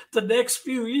became, the next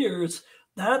few years,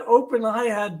 that open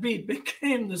hi-hat beat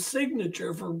became the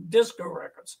signature for disco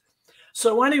records.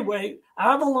 So anyway,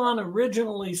 Avalon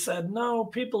originally said, no,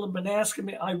 people have been asking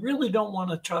me, I really don't want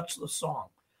to touch the song.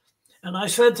 And I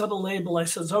said to the label, I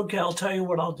says, okay, I'll tell you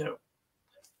what I'll do.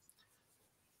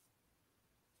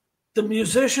 The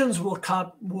musicians will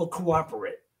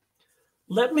cooperate.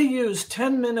 Let me use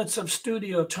 10 minutes of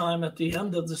studio time at the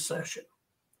end of the session.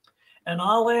 And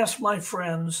I'll ask my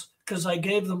friends, because I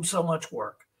gave them so much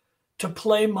work, to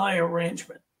play my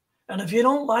arrangement. And if you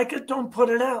don't like it, don't put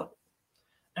it out.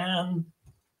 And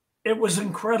it was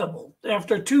incredible.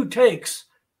 After 2 takes,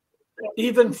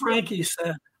 even Frankie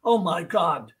said, oh my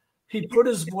God. He put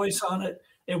his voice on it.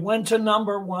 It went to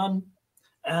 #1.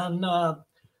 And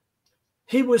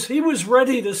he was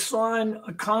ready to sign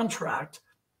a contract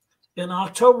in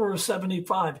October of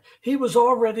 75. He was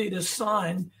all ready to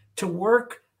sign to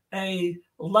work a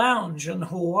lounge in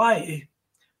Hawaii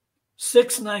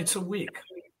 6 nights a week.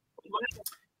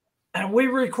 And we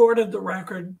recorded the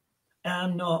record,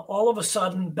 and all of a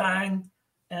sudden, bang,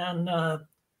 and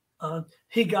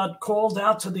he got called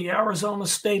out to the Arizona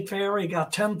State Fair. He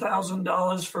got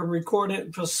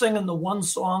 $10,000 for singing the one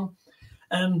song.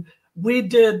 And we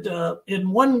did,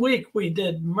 in 1 week, we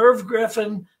did Merv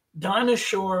Griffin, Dinah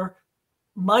Shore,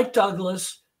 Mike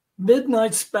Douglas,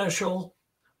 Midnight Special,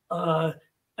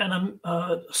 and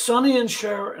Sonny and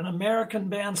Cher, an American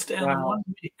Bandstand in 1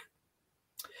 week.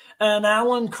 And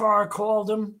Alan Carr called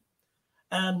him,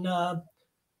 and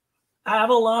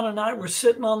Avalon and I were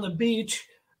sitting on the beach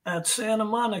at Santa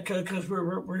Monica because we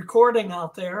were recording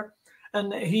out there.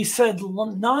 And he said,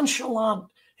 nonchalant,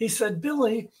 he said,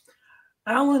 Billy,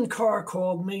 Alan Carr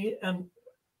called me and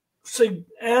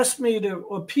asked me to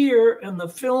appear in the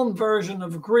film version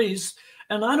of Grease,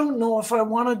 and I don't know if I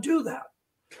want to do that.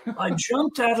 I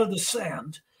jumped out of the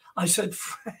sand. I said,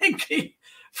 Frankie,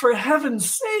 for heaven's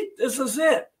sake, this is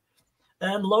it.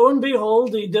 And lo and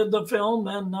behold, he did the film,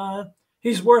 and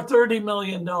he's worth $30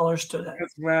 million today.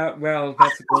 Well,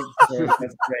 that's a great story.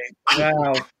 That's great.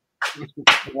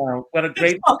 Wow, what a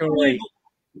great story.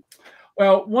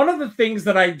 Well, one of the things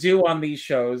that I do on these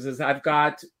shows is I've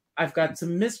got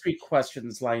some mystery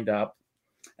questions lined up,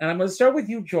 and I'm going to start with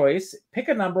you, Joyce. Pick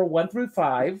a number 1 through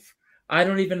 5. I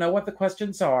don't even know what the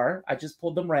questions are. I just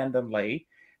pulled them randomly,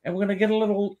 and we're going to get a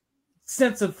little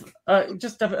sense of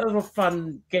just a little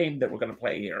fun game that we're going to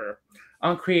play here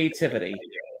on creativity.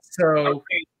 So,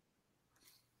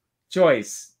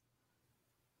 Joyce,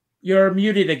 you're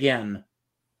muted again.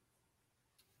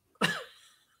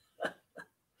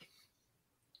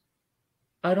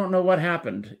 I don't know what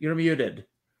happened. You're muted.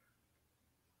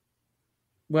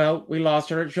 Well, we lost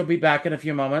her. She'll be back in a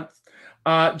few moments.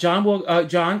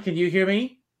 John, can you hear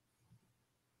me?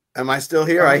 Am I still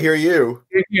here? I hear you.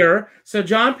 You're here. So,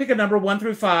 John, pick a number 1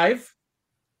 through 5.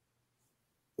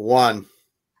 1.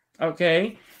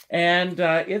 Okay. And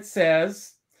it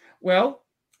says, well,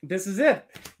 this is it.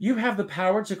 You have the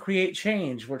power to create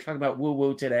change. We're talking about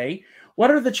woo-woo today.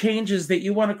 What are the changes that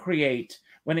you want to create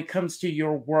when it comes to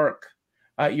your work,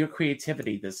 your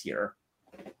creativity this year?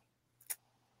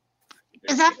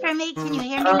 Is that for me? Can you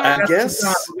hear me now? I guess.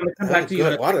 Come back to you.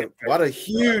 What a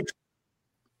huge.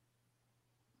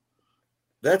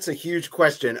 That's a huge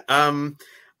question.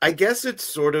 I guess it's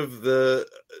sort of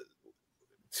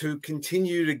to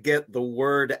continue to get the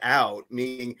word out,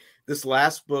 meaning this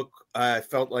last book, I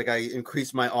felt like I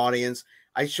increased my audience.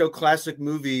 I show classic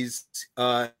movies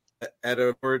at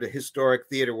a historic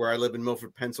theater where I live in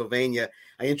Milford, Pennsylvania.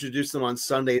 I introduce them on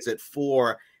Sundays at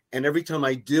 4. And every time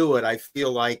I do it, I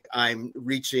feel like I'm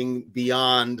reaching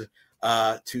beyond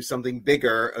to something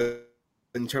bigger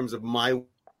in terms of my.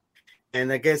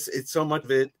 And I guess it's so much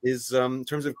of it is in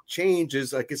terms of change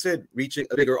is, like I said, reaching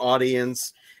a bigger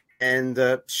audience and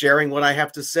sharing what I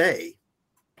have to say.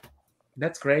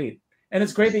 That's great. And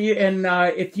it's great that you, and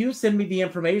if you send me the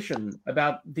information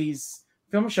about these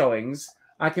film showings,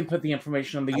 I can put the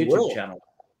information on the YouTube channel.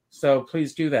 So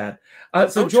please do that.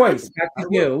 So Joyce, back to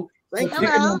you. Thank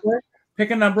you.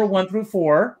 Pick a number 1 through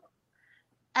 4.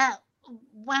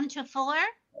 1 to 4?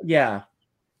 Yeah.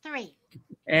 3.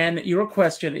 And your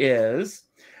question is,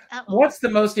 what's the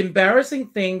most embarrassing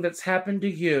thing that's happened to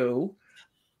you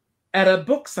at a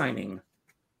book signing?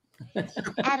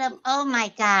 Oh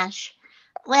my gosh.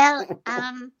 Well,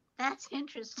 that's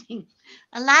interesting.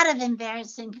 A lot of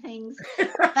embarrassing things,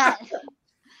 but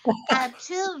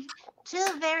two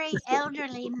very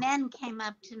elderly men came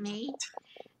up to me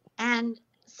and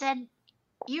said,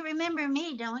 "You remember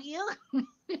me, don't you?"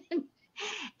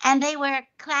 And they were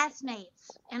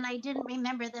classmates, and I didn't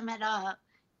remember them at all.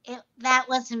 That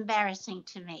was embarrassing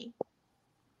to me.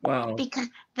 Wow. Because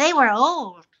they were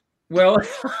old. Well,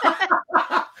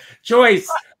 Joyce,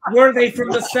 were they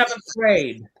from the 7th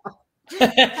grade?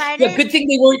 Yeah, good thing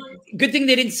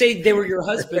they didn't say they were your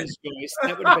husbands, Joyce.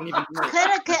 That would have been even worse.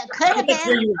 Could have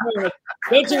been.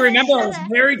 Don't you remember I was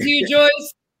married to you,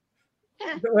 Joyce?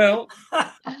 Well,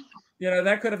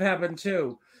 that could have happened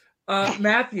too.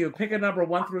 Matthew, pick a number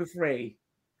 1 through 3.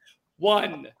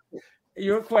 1.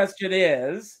 Your question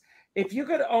is, if you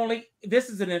could only, this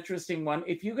is an interesting one.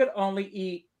 If you could only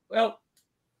eat, well,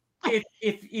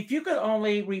 if you could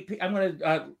only repeat, I'm going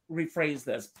to rephrase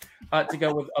this to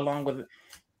go along with it.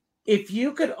 If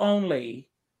you could only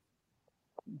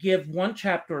give one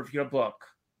chapter of your book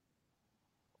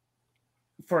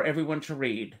for everyone to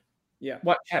read,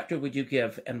 what chapter would you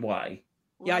give and why?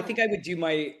 Yeah, I think I would do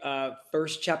my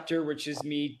first chapter, which is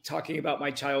me talking about my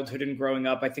childhood and growing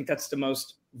up. I think that's the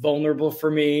most vulnerable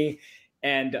for me.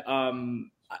 And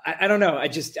I don't know. I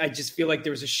just feel like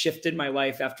there was a shift in my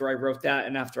life after I wrote that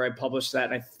and after I published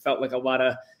that. And I felt like a lot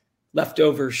of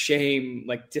leftover shame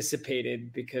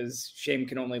dissipated, because shame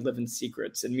can only live in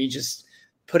secrets. And me just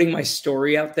putting my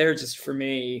story out there, just for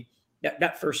me,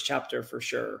 that first chapter for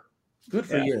sure. Good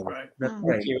for you. Right. That's Thank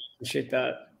great. you. Appreciate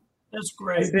that. That's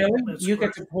great. Hey, Billy, That's you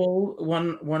great. get to pull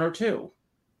one or two.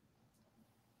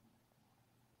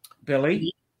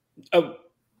 Billy? Oh,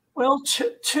 Well,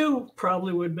 two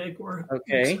probably would make work.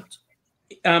 Okay.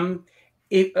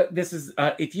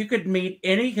 If you could meet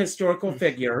any historical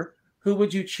figure, who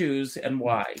would you choose and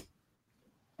why?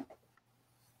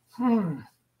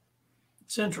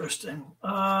 It's interesting.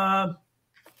 Well,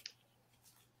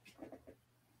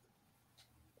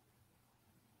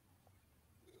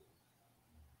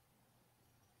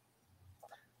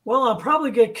 I'll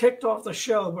probably get kicked off the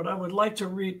show, but I would like to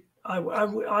read. I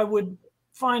would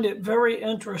find it very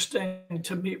interesting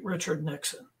to meet Richard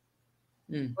Nixon.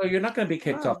 Well, you're not going to be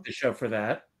kicked off the show for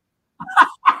that.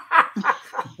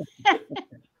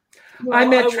 I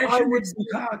met Trisha Nixon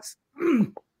Cox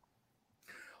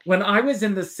when I was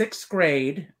in the 6th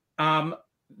grade.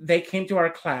 They came to our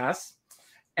class,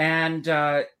 and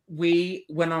we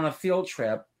went on a field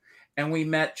trip, and we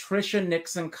met Trisha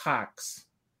Nixon Cox.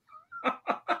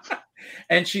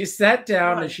 And she sat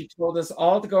down and she told us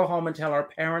all to go home and tell our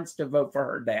parents to vote for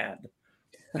her dad.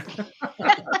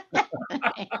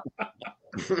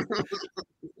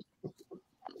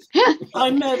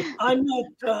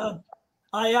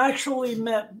 I actually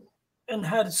met and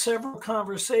had several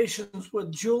conversations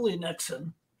with Julie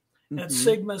Nixon at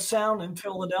Sigma Sound in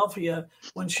Philadelphia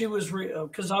when she was,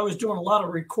 because I was doing a lot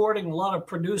of recording, a lot of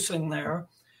producing there.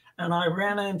 And I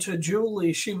ran into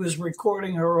Julie. She was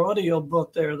recording her audio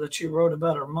book there that she wrote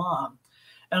about her mom.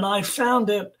 And I found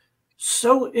it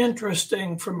so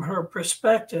interesting from her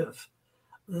perspective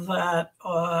that,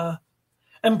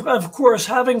 and of course,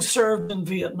 having served in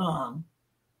Vietnam,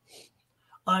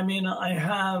 I mean,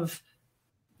 I've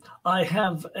done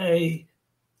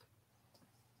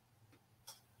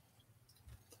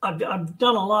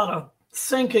a lot of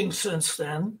thinking since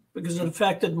then because it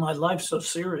affected my life so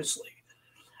seriously.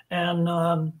 And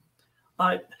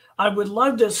I would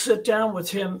love to sit down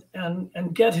with him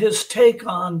and get his take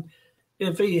on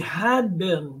if he had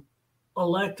been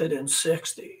elected in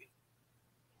 60,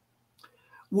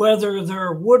 whether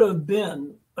there would have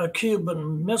been a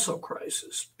Cuban Missile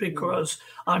Crisis, because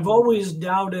I've always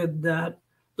doubted that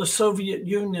the Soviet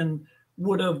Union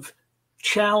would have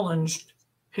challenged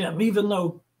him, even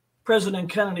though President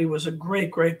Kennedy was a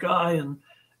great, great guy and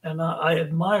I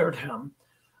admired him.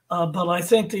 But I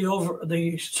think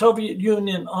the Soviet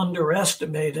Union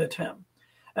underestimated him.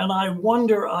 And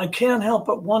I can't help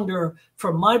but wonder,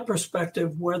 from my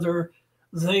perspective, whether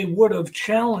they would have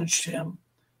challenged him.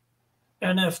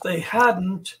 And if they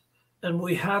hadn't, and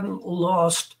we hadn't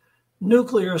lost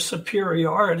nuclear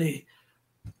superiority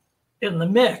in the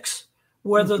mix,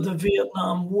 whether the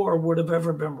Vietnam War would have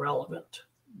ever been relevant.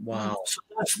 Wow. So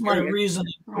that's my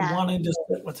reasoning for wanting to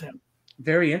sit with him.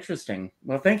 Very interesting.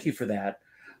 Well, thank you for that.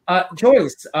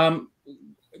 Joyce,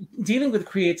 dealing with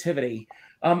creativity,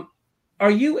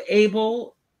 are you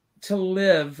able to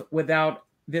live without,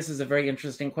 this is a very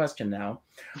interesting question now,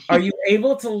 are you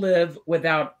able to live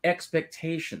without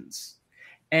expectations?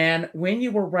 And when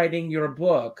you were writing your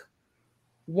book,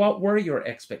 what were your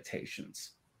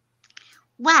expectations?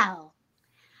 Wow.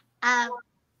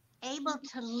 Able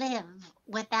to live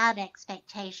without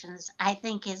expectations, I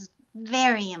think, is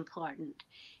very important.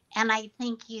 And I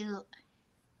think you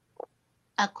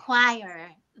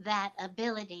acquire that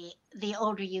ability the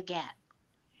older you get.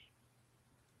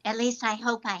 At least I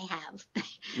hope I have.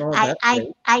 Oh,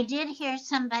 I did hear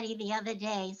somebody the other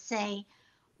day say,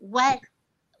 what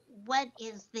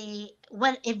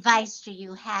advice do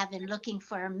you have in looking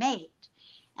for a mate?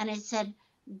 And it said,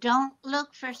 don't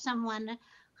look for someone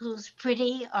who's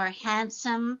pretty or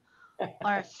handsome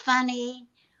or funny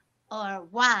or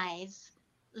wise.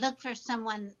 Look for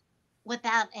someone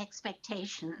without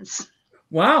expectations.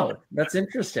 Wow, that's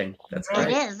interesting. That's great.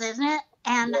 It is, isn't it?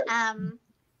 And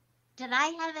did I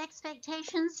have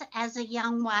expectations as a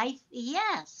young wife?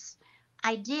 Yes,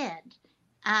 I did.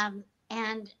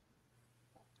 And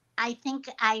I think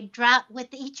with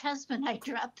each husband, I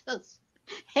dropped those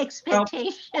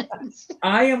expectations. Well,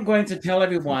 I am going to tell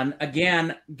everyone,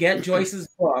 again, get Joyce's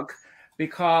book,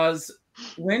 because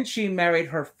when she married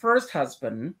her first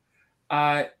husband,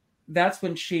 that's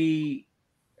when she,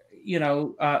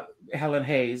 Helen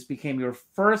Hayes became your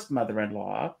first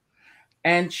mother-in-law,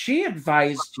 and she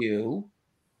advised you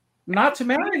not to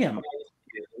marry him.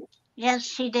 Yes,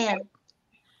 she did.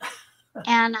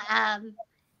 And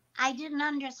I didn't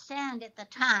understand at the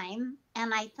time,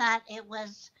 and I thought it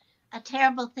was a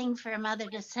terrible thing for a mother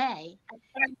to say.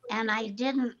 And I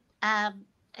didn't,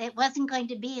 it wasn't going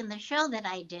to be in the show that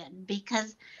I did,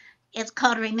 because it's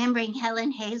called Remembering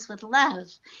Helen Hayes with Love.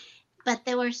 But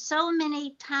there were so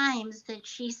many times that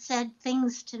she said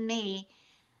things to me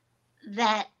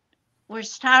that were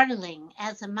startling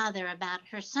as a mother about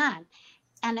her son.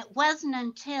 And it wasn't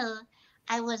until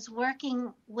I was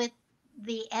working with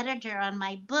the editor on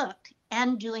my book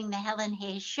and doing the Helen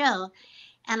Hayes show,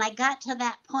 and I got to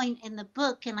that point in the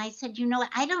book, and I said,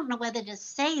 I don't know whether to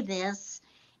say this.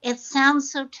 It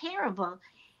sounds so terrible.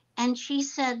 And she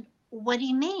said, what do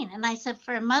you mean? And I said,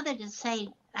 for a mother to say,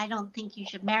 I don't think you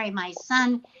should marry my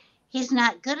son, he's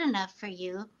not good enough for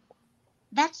you,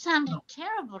 that sounded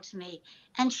terrible to me.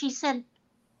 And she said,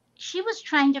 she was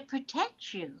trying to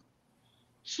protect you.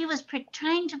 She was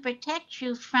trying to protect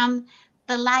you from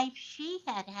the life she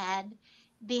had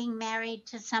being married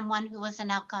to someone who was an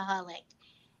alcoholic,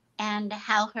 and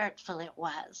how hurtful it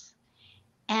was.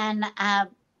 And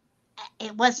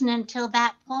it wasn't until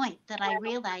that point that I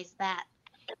realized that,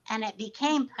 and it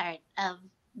became part of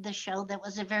the show that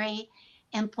was a very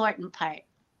important part.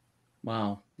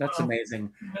 Wow, that's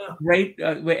amazing. Yeah. Great.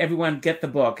 Everyone get the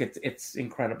book. It's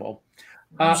incredible.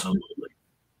 Absolutely.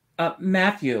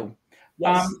 Matthew,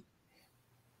 yes.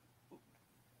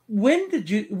 When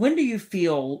do you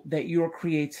feel that your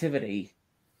creativity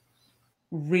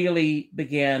really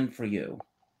began for you?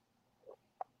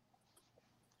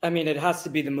 I mean, it has to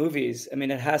be the movies. I mean,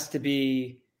 it has to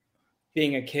be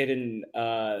being a kid in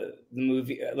the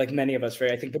movie, like many of us,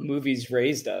 right? I think the movies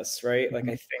raised us, right? Like,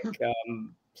 I think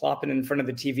plopping in front of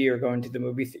the TV or going to the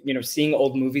movie, seeing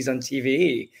old movies on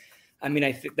TV. I mean,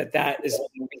 I think that is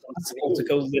impossible to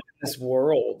go live in this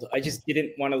world. I just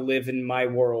didn't want to live in my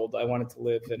world. I wanted to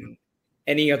live in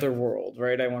any other world,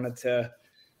 right? I wanted to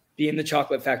be in the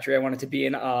chocolate factory. I wanted to be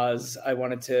in Oz. I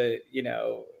wanted to,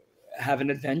 have an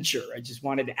adventure. I just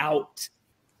wanted out.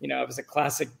 It was a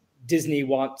classic Disney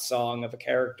want song of a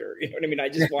character. You know what I mean? I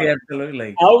just wanted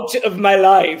absolutely out of my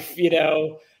life,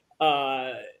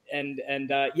 I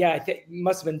think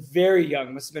must have been very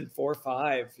young. Must have been 4 or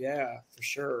 5. Yeah, for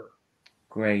sure.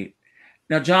 Great.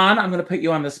 Now, John, I'm going to put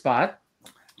you on the spot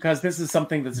because this is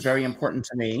something that's very important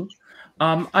to me.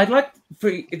 I'd like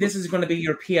this is going to be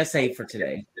your PSA for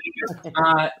today.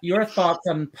 Your thoughts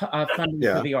on funding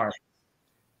for the arts.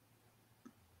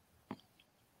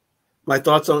 My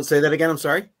thoughts on, say that again. I'm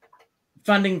sorry.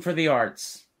 Funding for the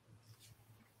arts.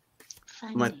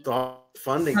 My thought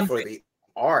funding for the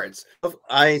arts.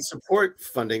 I support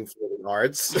funding for the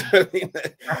arts.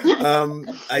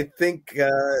 I think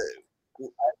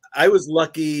I was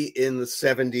lucky in the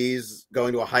 70s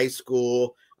going to a high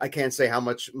school. I can't say how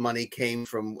much money came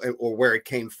from or where it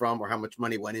came from or how much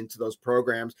money went into those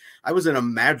programs. I was in a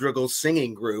madrigal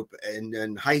singing group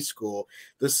in high school.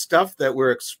 The stuff that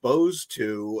we're exposed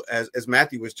to, as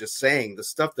Matthew was just saying, the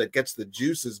stuff that gets the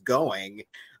juices going.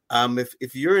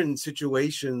 If you're in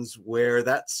situations where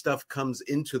that stuff comes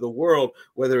into the world,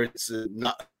 whether it's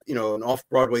not, an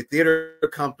off-Broadway theater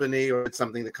company or it's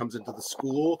something that comes into the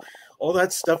school, all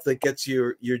that stuff that gets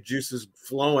your juices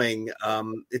flowing,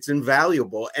 it's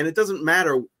invaluable. And it doesn't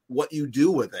matter what you do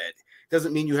with it. It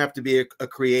doesn't mean you have to be a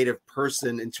creative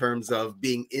person in terms of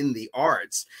being in the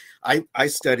arts. I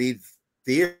studied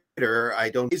theater. I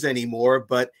don't use anymore,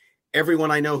 but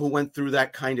everyone I know who went through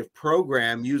that kind of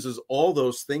program uses all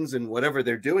those things in whatever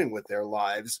they're doing with their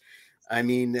lives. I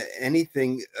mean,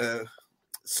 anything,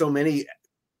 so many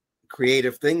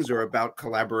creative things are about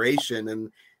collaboration,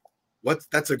 and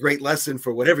that's a great lesson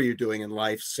for whatever you're doing in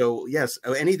life. So yes,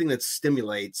 anything that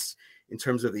stimulates in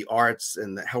terms of the arts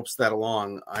and that helps that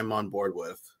along, I'm on board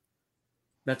with.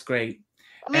 That's great.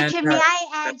 Richard, may I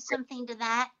add something to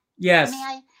that? Yes.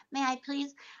 May I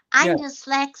please? I'm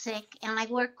dyslexic and I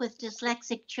work with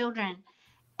dyslexic children.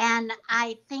 And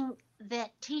I think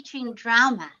that teaching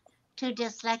drama to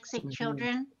dyslexic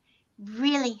children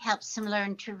really helps them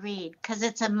learn to read because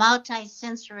it's a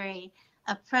multi-sensory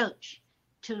approach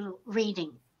to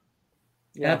reading.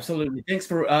 Yeah. Absolutely. Thanks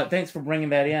for bringing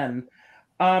that in.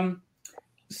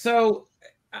 So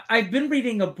I've been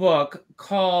reading a book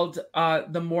called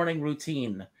The Morning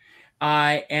Routine.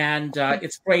 And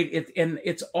it's great.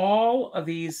 It's all of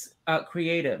these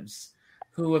creatives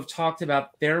who have talked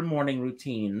about their morning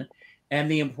routine and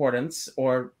the importance,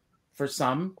 or for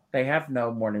some, they have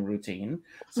no morning routine.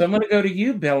 So I'm going to go to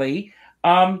you, Billy.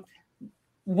 Do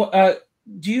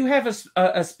you have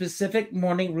a specific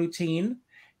morning routine?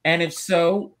 And if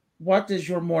so, what does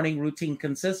your morning routine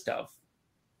consist of?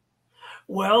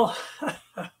 Well,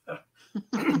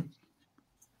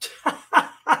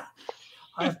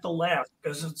 I have to laugh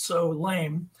because it's so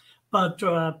lame, but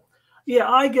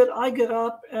I get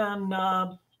up and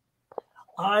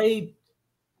I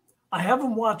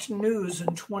haven't watched news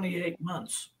in 28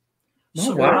 months.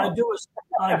 So what I do is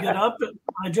I get up and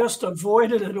I just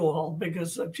avoided it all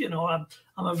because I'm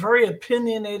a very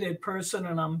opinionated person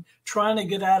and I'm trying to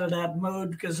get out of that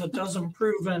mode because it doesn't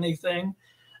prove anything,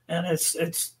 and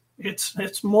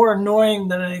it's more annoying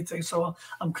than anything. So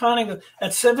I'm kind of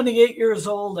at 78 years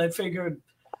old. I figured.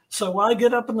 So I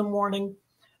get up in the morning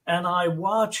and I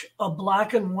watch a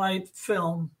black and white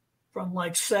film from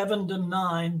like 7 to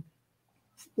 9,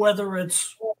 whether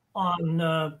it's on,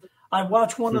 I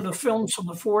watch one of the films from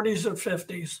the 40s or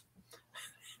 50s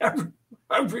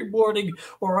every morning,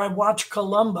 or I watch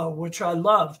Columbo, which I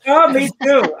love. Oh, me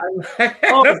too.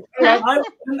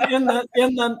 In the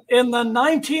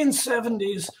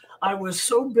 1970s, I was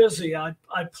so busy. I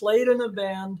played in a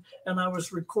band and I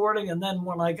was recording. And then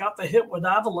when I got the hit with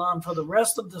Avalon for the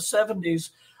rest of the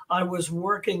 70s, I was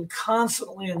working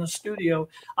constantly in the studio.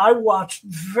 I watched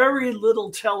very little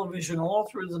television all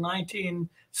through the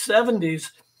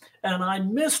 1970s. And I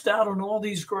missed out on all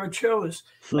these great shows.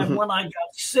 And when I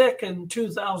got sick in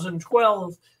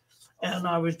 2012 and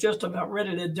I was just about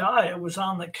ready to die, I was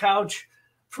on the couch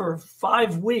for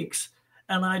 5 weeks.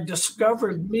 And I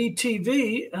discovered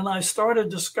MeTV, and I started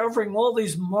discovering all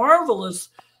these marvelous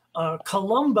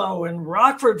Columbo and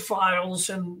Rockford Files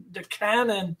and The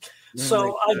Canon.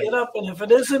 So I get up, and if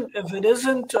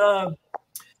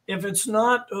it's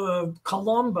not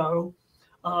Columbo,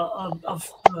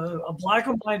 a black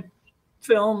and white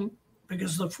film,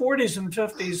 because the 40s and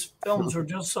 50s films are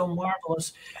just so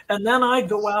marvelous. And then I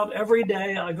go out every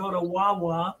day. I go to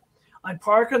Wawa. I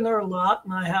park in their lot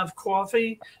and I have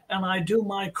coffee and I do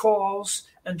my calls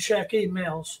and check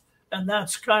emails. And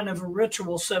that's kind of a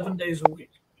ritual 7 days a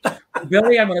week.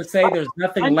 Billy, I'm going to say there's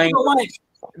nothing lame.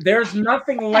 There's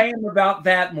nothing lame about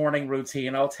that morning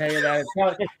routine. I'll tell you that.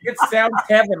 It sounds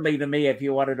heavenly to me, if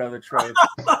you want to know the truth.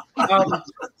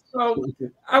 So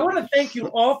I want to thank you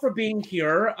all for being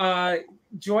here.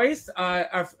 Joyce,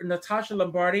 Natasha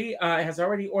Lombardi has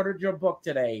already ordered your book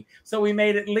today, so we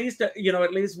made at least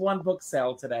one book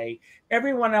sale today.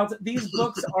 Everyone else, these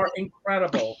books are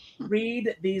incredible.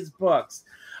 Read these books.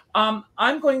 I'm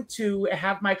going to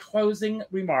have my closing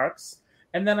remarks,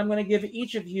 and then I'm going to give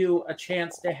each of you a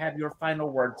chance to have your final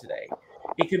word today.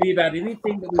 It could be about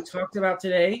anything that we talked about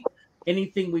today,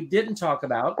 anything we didn't talk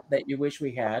about that you wish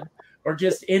we had, or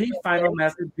just any final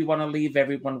message you want to leave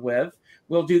everyone with.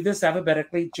 We'll do this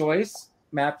alphabetically. Joyce,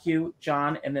 Matthew,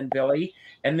 John, and then Billy.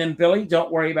 And then Billy,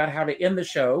 don't worry about how to end the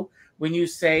show. When you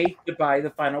say goodbye, the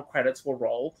final credits will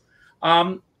roll.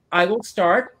 I will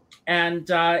start, and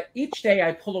each day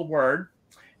I pull a word,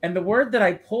 And the word that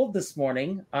I pulled this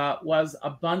morning was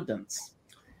abundance.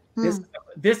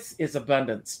 This is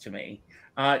abundance to me.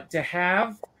 To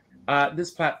have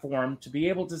this platform, to be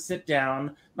able to sit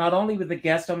down, not only with the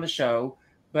guest on the show,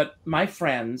 but my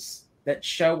friends that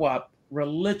show up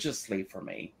religiously for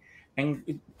me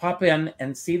and pop in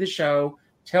and see the show,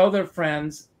 tell their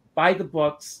friends, buy the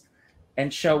books,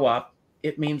 and show up.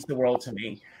 It means the world to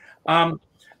me.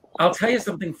 I'll tell you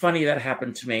something funny that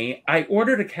happened to me. I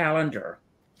ordered a calendar,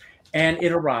 and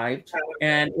it arrived,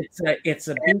 and it's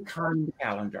a Buchan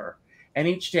calendar, and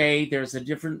each day there's a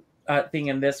different thing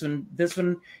in this one. This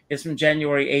one is from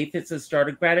January 8th. It says Start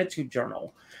a Gratitude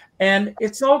Journal, and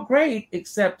it's all great,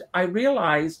 except I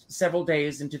realized several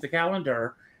days into the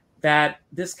calendar that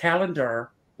this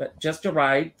calendar that just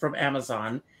arrived from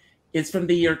Amazon is from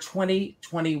the year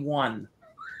 2021.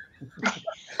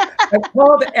 I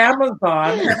called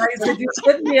Amazon and I said, "You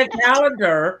sent me a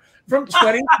calendar from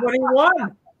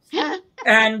 2021."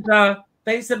 And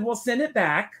they said, "We'll send it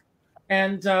back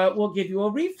and we'll give you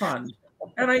a refund."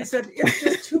 And I said, "It's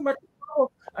just too much."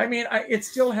 I mean, it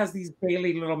still has these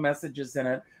daily little messages in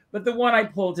it. But the one I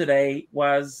pulled today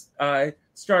was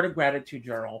Start a Gratitude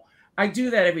Journal. I do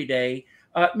that every day.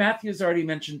 Matthew's already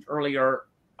mentioned earlier,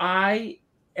 I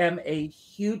am a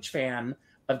huge fan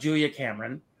of Julia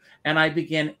Cameron. And I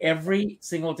begin every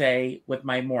single day with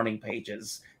my morning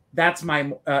pages. That's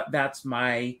my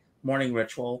morning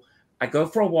ritual. I go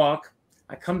for a walk,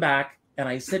 I come back, and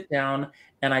I sit down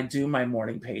and I do my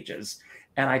morning pages.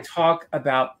 And I talk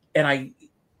about, and I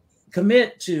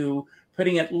commit to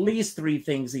putting at least 3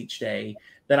 things each day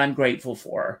that I'm grateful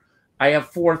for. I have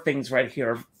 4 things right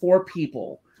here, 4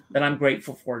 people that I'm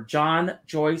grateful for. John,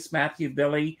 Joyce, Matthew,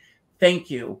 Billy, thank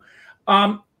you.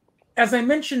 As I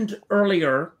mentioned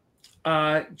earlier,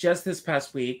 just this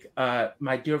past week,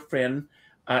 my dear friend,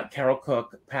 Carol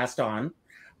Cook, passed on.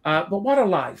 But what a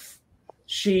life.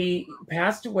 She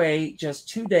passed away just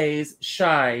 2 days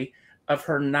shy of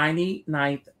her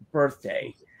 99th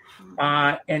birthday.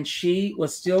 And she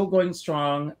was still going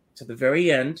strong to the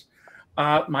very end.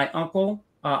 My uncle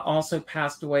also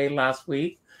passed away last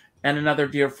week, and another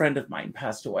dear friend of mine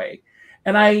passed away.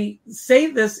 And I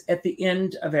say this at the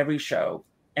end of every show,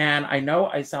 and I know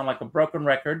I sound like a broken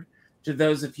record to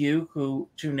those of you who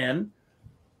tune in.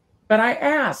 But I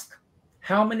ask,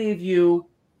 how many of you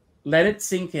let it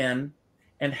sink in,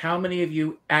 and how many of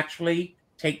you actually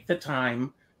take the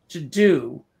time to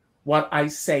do what I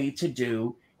say to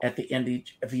do at the end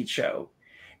of each show?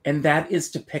 And that is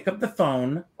to pick up the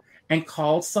phone and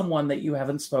call someone that you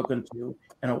haven't spoken to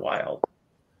in a while.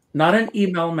 Not an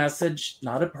email message,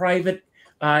 not a private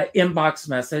inbox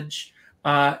message,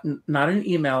 not an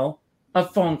email, a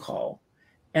phone call.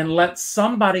 And let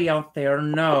somebody out there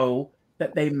know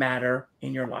that they matter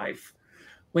in your life.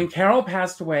 When Carol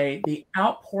passed away, the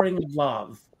outpouring of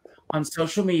love on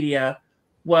social media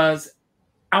was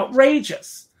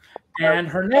outrageous. And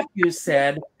her nephew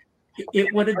said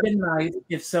it would have been nice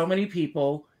if so many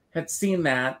people had seen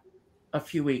that a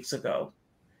few weeks ago.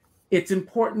 It's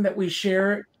important that we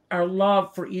share our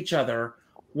love for each other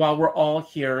while we're all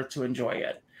here to enjoy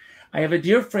it. I have a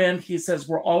dear friend, he says,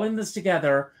 we're all in this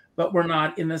together, but we're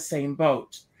not in the same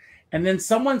boat. And then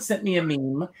someone sent me a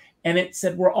meme and it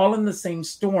said, we're all in the same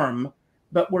storm,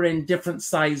 but we're in different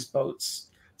size boats.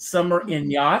 Some are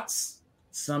in yachts,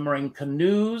 some are in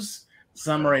canoes,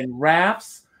 some are in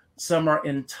rafts, some are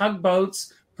in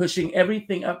tugboats, pushing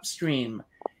everything upstream.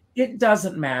 It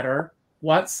doesn't matter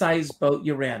what size boat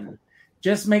you're in.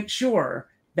 Just make sure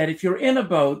that if you're in a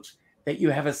boat, that you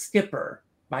have a skipper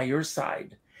by your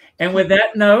side. And with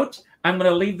that note, I'm going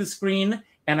to leave the screen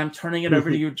and I'm turning it over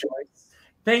to you, Joyce.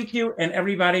 Thank you, and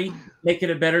everybody, make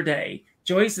it a better day.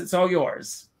 Joyce, it's all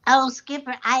yours. Oh,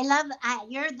 Skipper,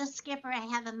 you're the skipper I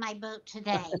have in my boat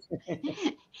today.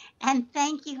 And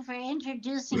thank you for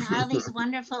introducing all these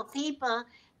wonderful people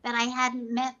that I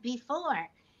hadn't met before.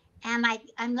 And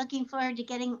I'm looking forward to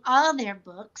getting all their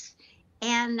books.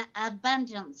 And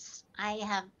abundance, I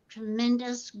have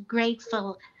tremendous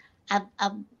grateful,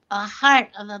 a heart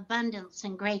of abundance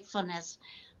and gratefulness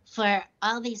for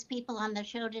all these people on the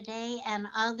show today and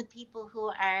all the people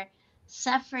who are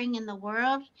suffering in the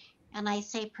world. And I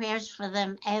say prayers for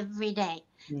them every day.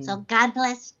 So God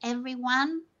bless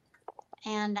everyone,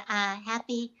 and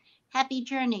happy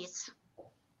journeys.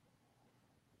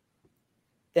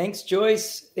 Thanks,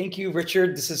 Joyce. Thank you,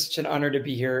 Richard. This is such an honor to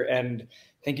be here. And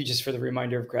thank you just for the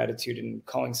reminder of gratitude and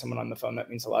calling someone on the phone. That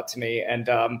means a lot to me. And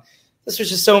this was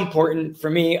just so important for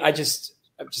me. I'm just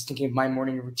thinking of my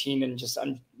morning routine, and just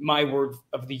my word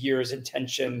of the year is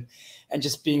intention, and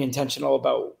just being intentional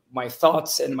about my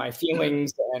thoughts and my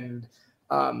feelings, and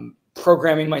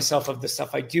programming myself of the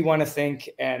stuff I do want to think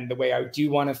and the way I do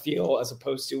want to feel, as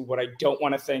opposed to what I don't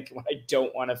want to think and what I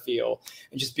don't want to feel,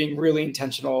 and just being really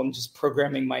intentional and just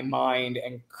programming my mind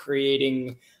and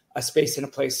creating a space and a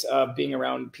place of being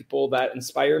around people that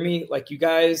inspire me, like you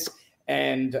guys,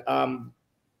 and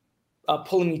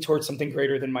pulling me towards something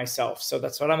greater than myself. So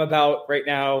that's what I'm about right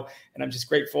now. And I'm just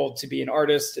grateful to be an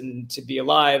artist and to be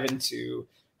alive and to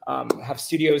have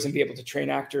studios and be able to train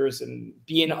actors and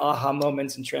be in aha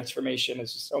moments and transformation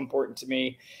is just so important to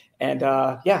me. And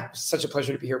it's such a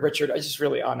pleasure to be here. Richard, I just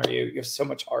really honor you. You have so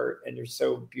much art and you're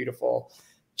so beautiful.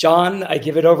 John, I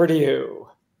give it over to you.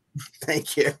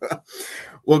 Thank you.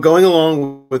 Well, going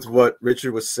along with what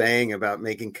Richard was saying about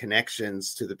making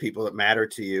connections to the people that matter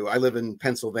to you, I live in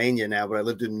Pennsylvania now, but I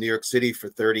lived in New York City for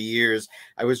 30 years.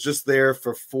 I was just there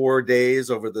for 4 days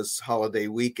over this holiday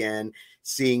weekend,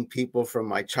 seeing people from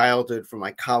my childhood, from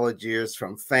my college years,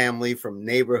 from family, from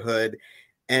neighborhood.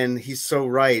 And he's so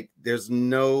right. There's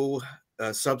no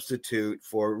substitute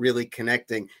for really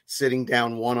connecting, sitting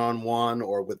down one-on-one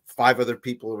or with 5 other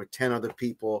people or with 10 other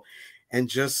people, and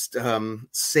just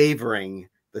savoring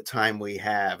the time we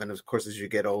have. And of course, as you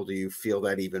get older, you feel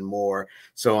that even more.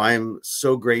 So I'm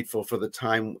so grateful for the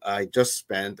time I just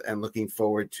spent and looking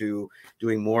forward to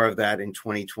doing more of that in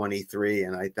 2023.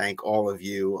 And I thank all of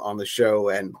you on the show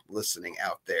and listening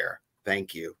out there.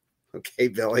 Thank you. Okay,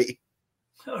 Billy.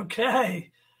 Okay.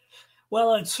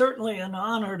 Well, it's certainly an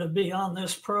honor to be on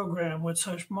this program with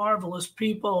such marvelous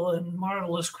people and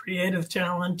marvelous creative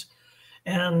talent.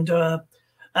 And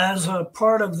as a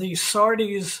part of the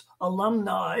Sardi's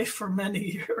alumni for many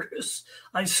years,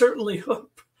 I certainly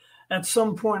hope at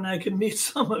some point I can meet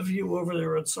some of you over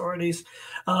there at Sardi's.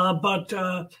 But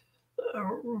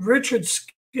Richard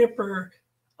Skipper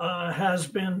has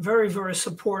been very, very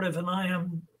supportive, and I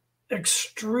am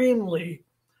extremely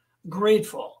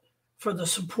grateful for the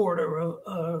support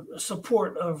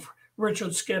of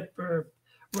Richard Skipper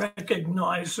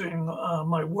recognizing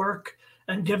my work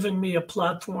and giving me a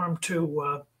platform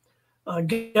to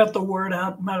get the word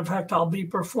out. Matter of fact, I'll be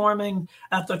performing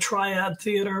at the Triad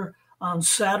Theater on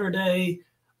Saturday,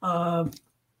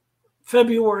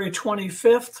 February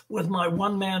 25th with my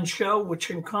one-man show, which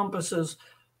encompasses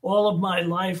all of my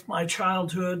life, my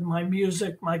childhood, my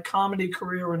music, my comedy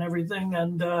career, and everything.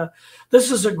 And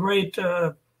this is a great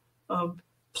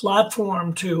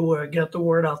platform to get the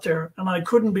word out there. And I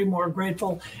couldn't be more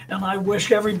grateful. And I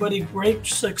wish everybody great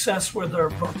success with their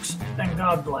books. And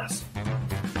God bless.